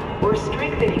Ishimura or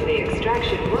strengthening the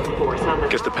extraction workforce on the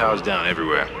Guess the power's down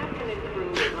everywhere.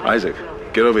 Isaac,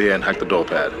 get over here and hack the door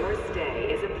pad. first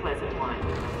day is a pleasant one.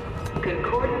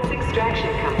 Concordance Extraction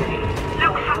Company.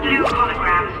 Look for blue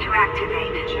holograms to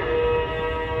activate.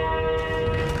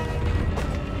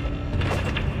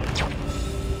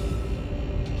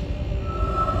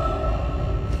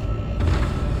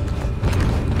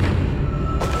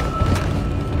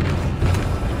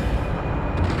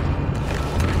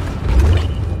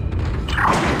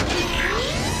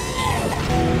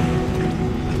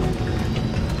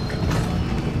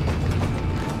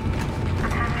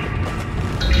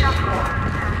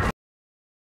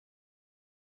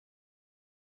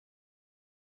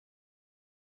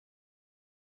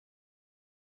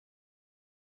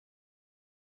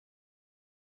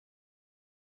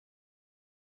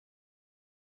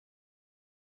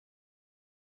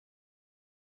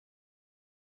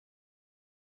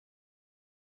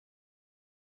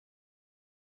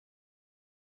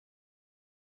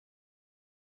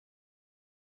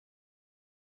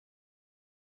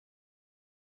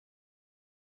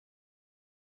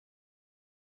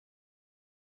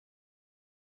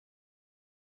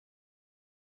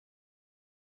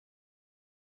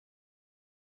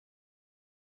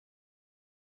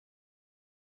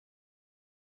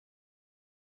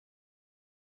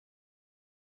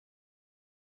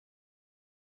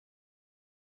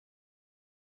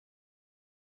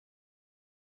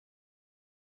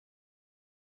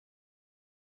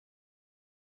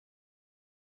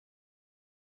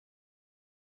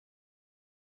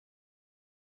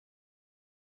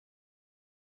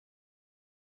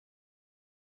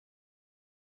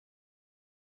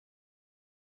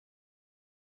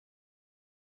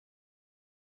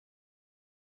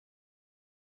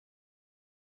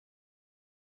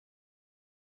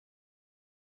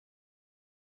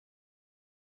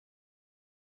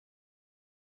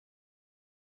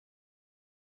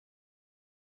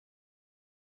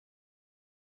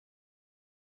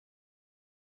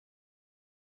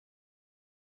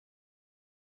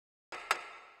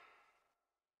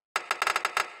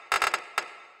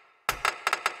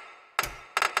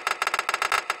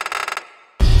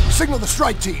 Signal the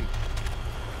strike team!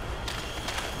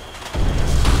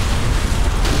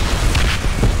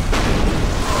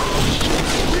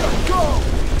 Here, go!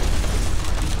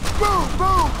 Boom,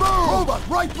 boom, boom! Robot,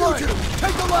 right, you two!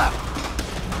 Take the left!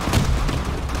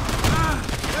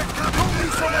 Don't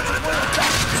need so much as one of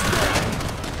that!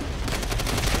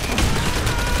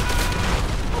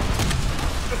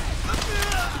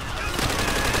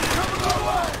 Coming our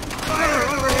way! Fire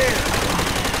over here!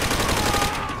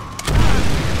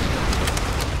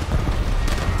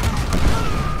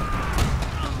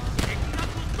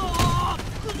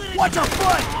 Watch our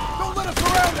flank! Don't let us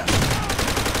surround us!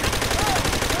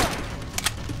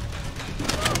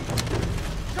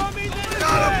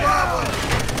 Not a problem!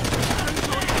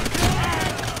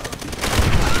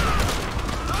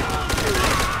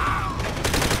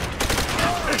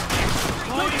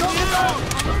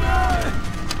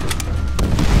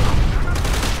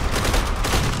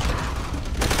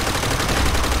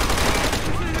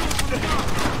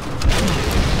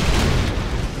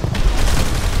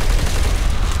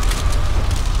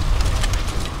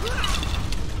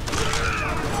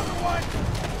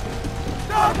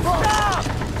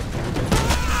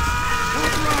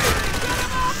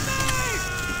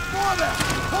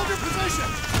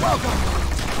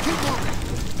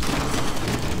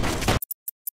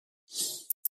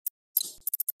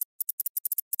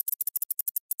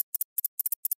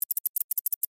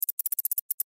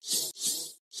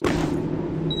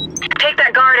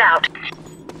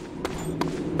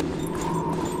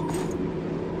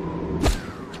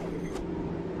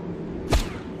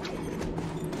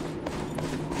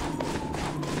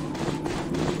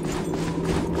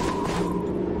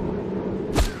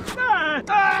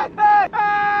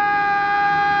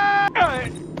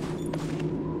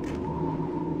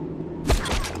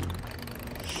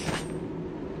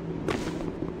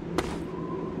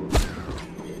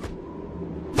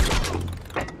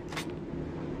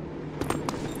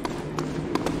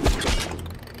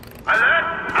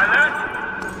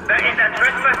 is a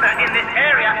trespasser in this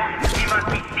area. He must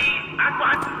be seized at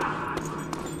once.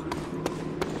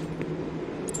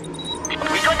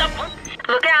 We got the...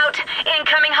 Look out!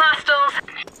 Incoming hostiles!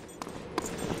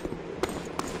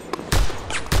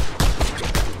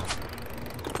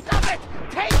 Stop it!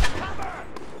 Take cover!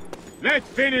 Let's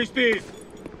finish this!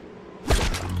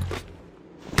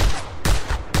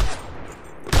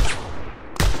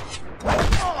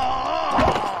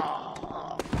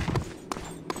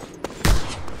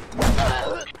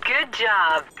 Good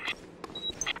job.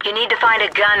 You need to find a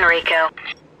gun, Rico.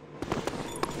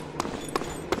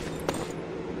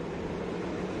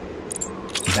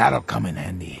 That'll come in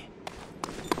handy.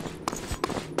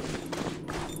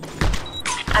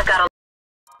 I've got a...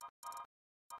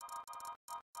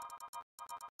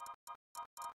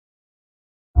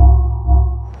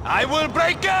 I will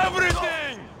break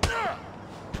everything!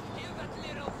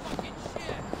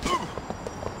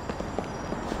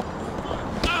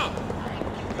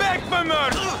 Beg for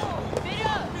mercy!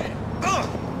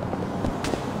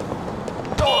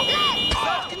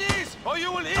 Knees, or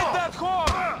you will hit that core!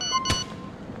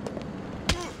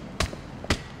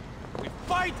 We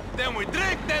fight, then we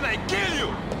drink, then I kill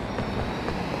you!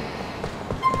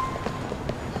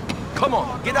 Come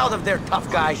on, get out of there,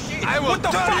 tough guy. I will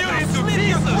turn you into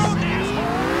pieces!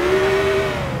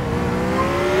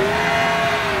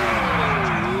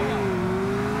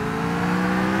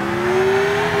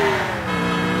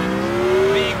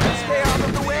 Stay out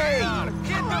of the way!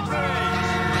 Get the train!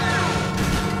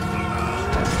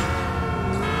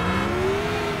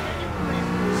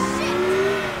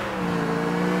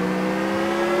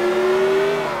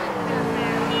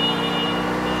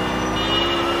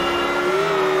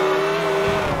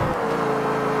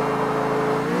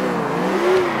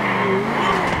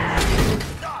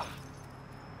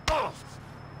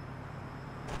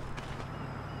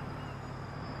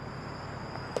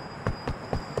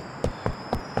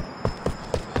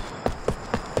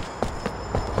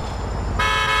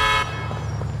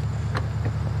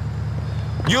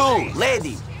 You,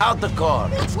 lady, out the car.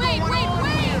 Wait, wait,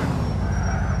 wait!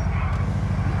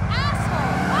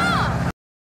 Asshole! Ah!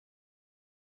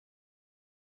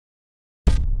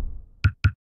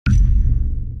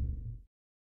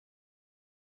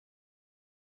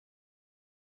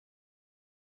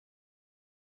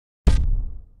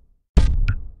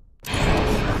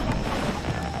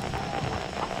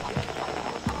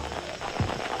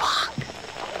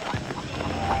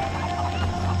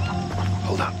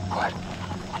 Hold up, what?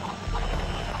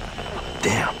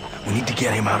 Damn, we need to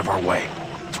get him out of our way.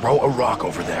 Throw a rock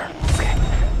over there. Okay.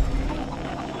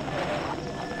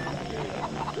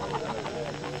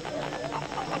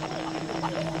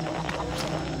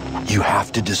 You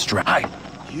have to distract. Hi.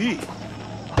 Gee.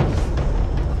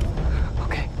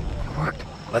 Okay, it worked.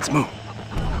 Let's move.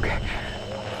 Okay.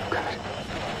 Good.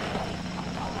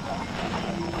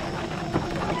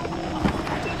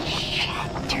 Shit,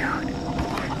 dude.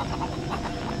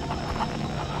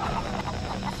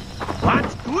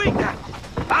 What's doing that?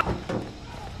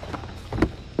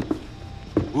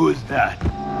 Who's that?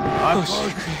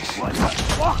 What the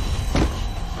fuck?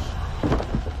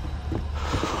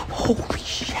 Holy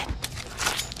shit.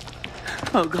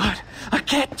 Oh, God. I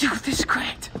can't do this,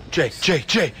 Grant. Jay,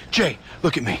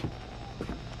 look at me.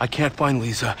 I can't find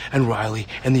Lisa and Riley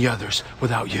and the others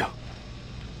without you.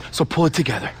 So pull it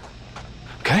together.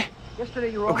 Okay?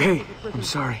 Yesterday you were Okay, I'm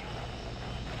sorry.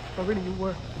 But really you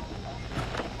were.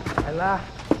 I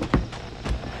laughed.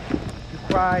 You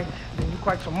cried. Then you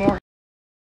cried some more.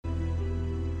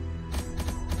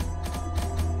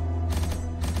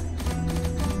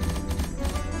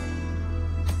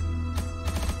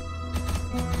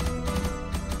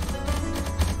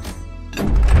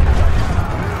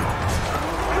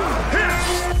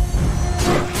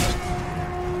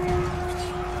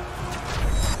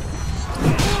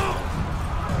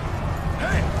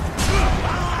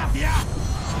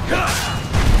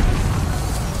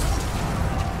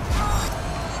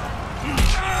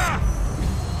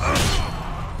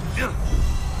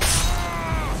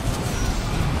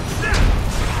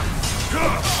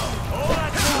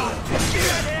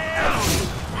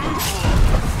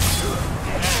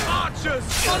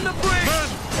 On the bridge! Man,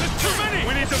 there's too many!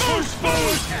 We need to push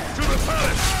forward to the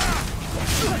palace!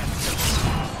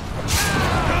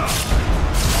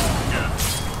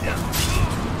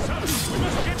 So, we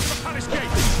must get to the palace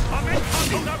gate. Our men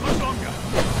can't hold that much longer.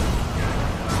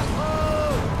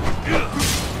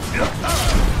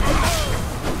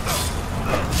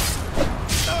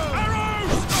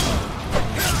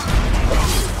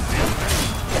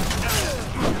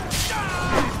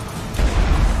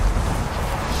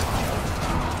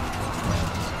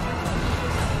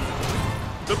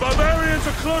 The barbarians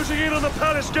are closing in on the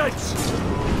palace gates.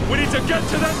 We need to get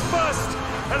to them first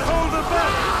and hold them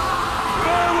back.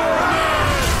 Forward!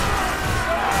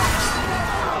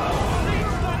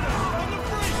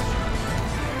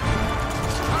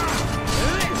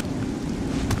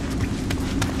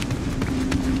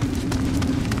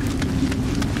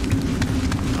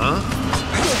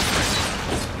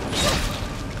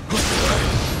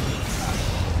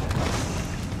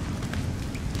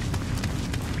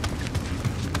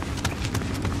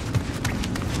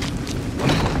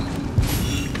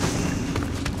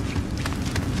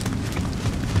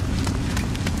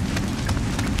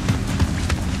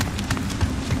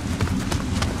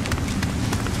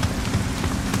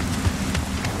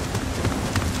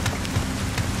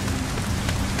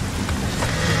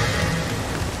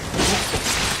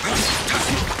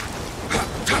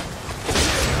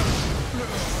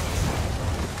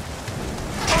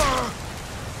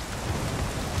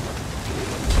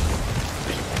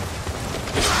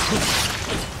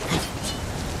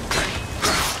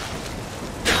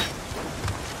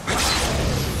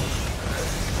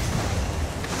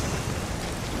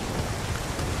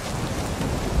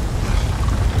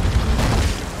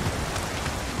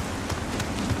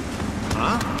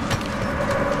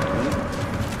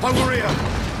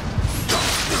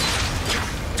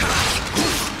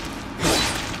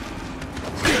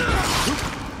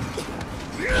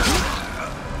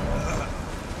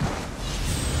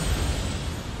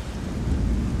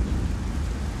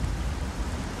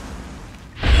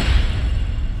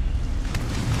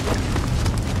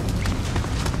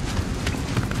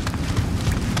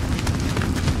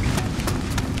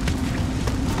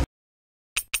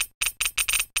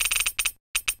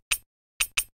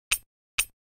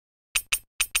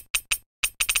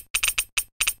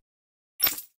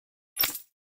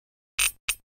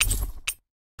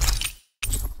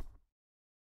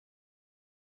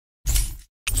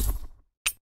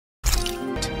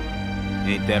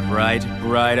 Ain't that right,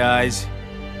 Bright Eyes?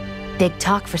 Big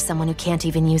talk for someone who can't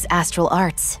even use astral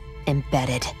arts.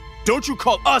 Embedded. Don't you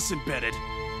call us embedded!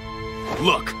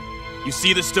 Look, you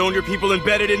see the stone your people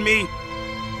embedded in me?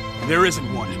 There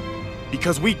isn't one.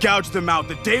 Because we gouged them out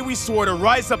the day we swore to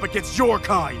rise up against your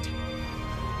kind.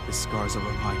 This scar's a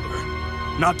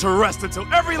reminder. Not to rest until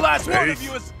every last one of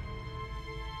you is...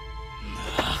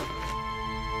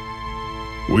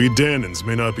 We Danans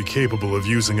may not be capable of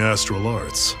using astral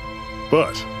arts,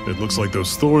 but it looks like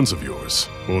those thorns of yours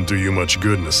won't do you much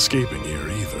good in escaping here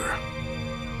either.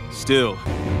 Still.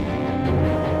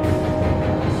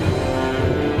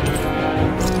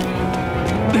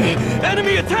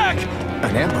 Enemy attack!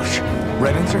 An ambush.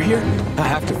 Remnants are here? I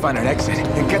have to find an exit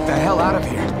and get the hell out of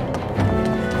here.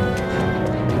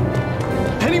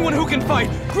 Anyone who can fight,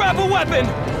 grab a weapon!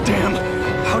 Damn!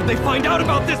 How'd they find out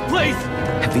about this place?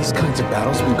 Have these kinds of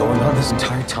battles been going on this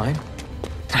entire time?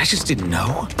 I just didn't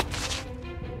know.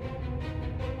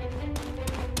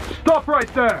 Stop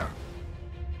right there!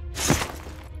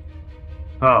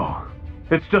 Oh,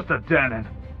 it's just a Danan.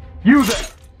 You there!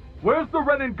 Where's the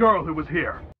Renin girl who was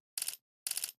here?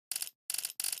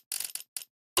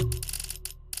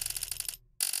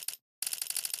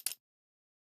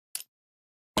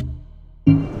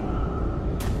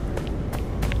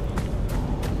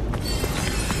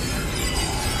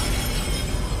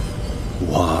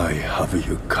 Why have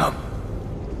you come?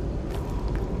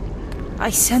 I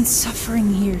sense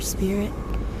suffering here, Spirit.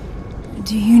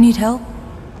 Do you need help?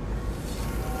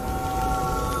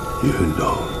 You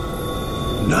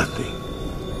know nothing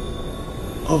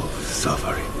of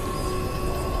suffering.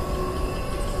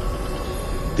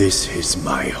 This is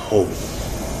my home,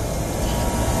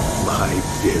 my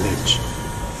village.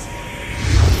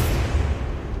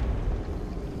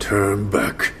 Turn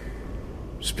back,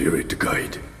 Spirit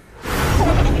Guide.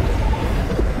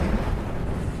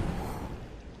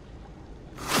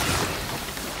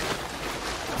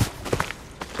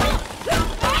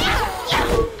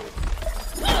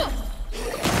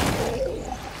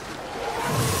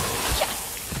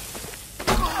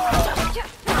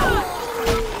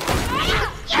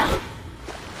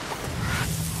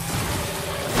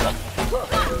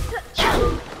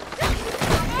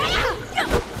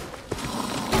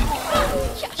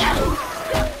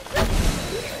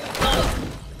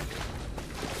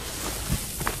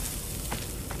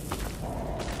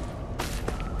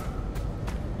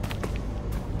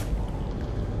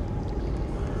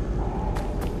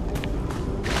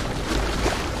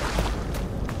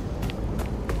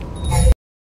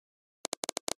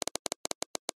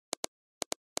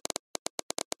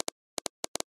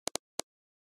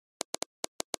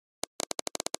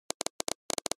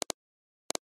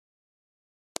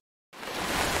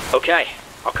 Okay,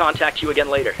 I'll contact you again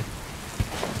later.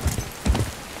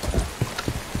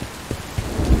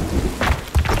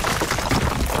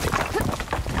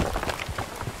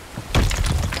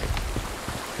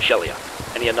 Shelia,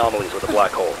 any anomalies with a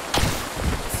black hole?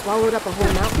 Swallowed up a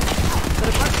whole mountain. But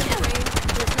apart from the rain,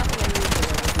 there's nothing unusual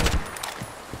with me.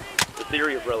 The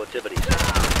theory of relativity says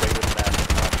that the greater the mass of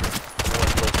an object, the more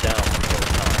it slows down the more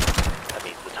time. That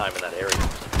means the time in that area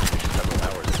must have been several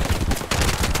hours ago.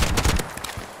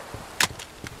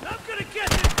 I'm gonna get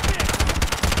this bitch!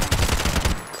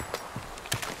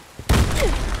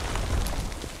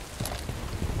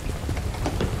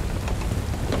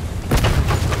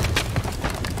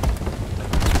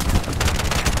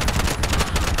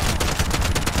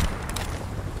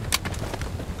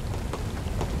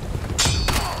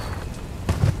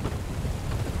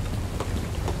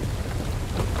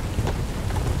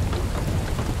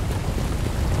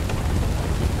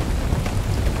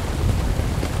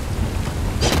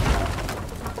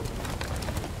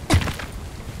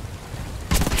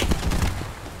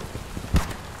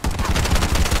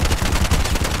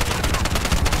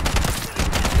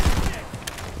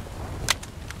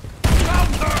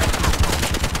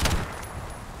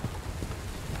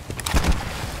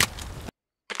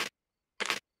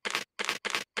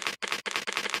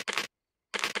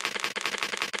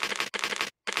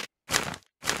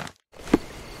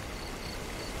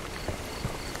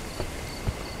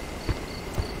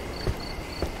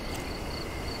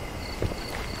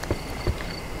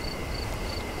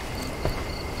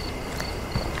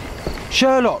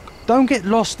 Sherlock, don't get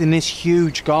lost in this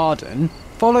huge garden.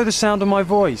 Follow the sound of my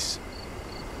voice.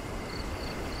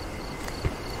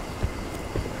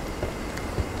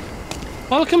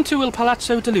 Welcome to Il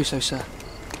Palazzo di Lusso, sir.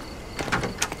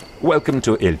 Welcome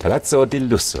to Il Palazzo di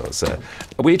Lusso, sir.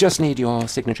 We just need your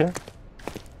signature.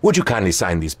 Would you kindly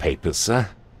sign these papers, sir?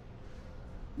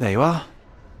 There you are.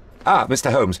 Ah,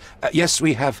 Mr. Holmes. Yes,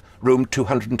 we have room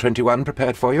 221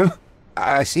 prepared for you.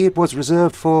 I see it was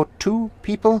reserved for 2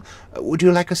 people. Would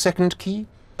you like a second key?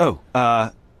 Oh,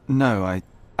 no, I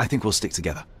think we'll stick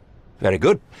together. Very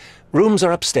good. Rooms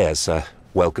are upstairs, sir.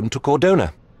 Welcome to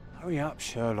Cordona. Hurry up,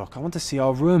 Sherlock. I want to see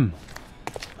our room.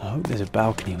 I hope there's a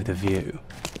balcony with a view.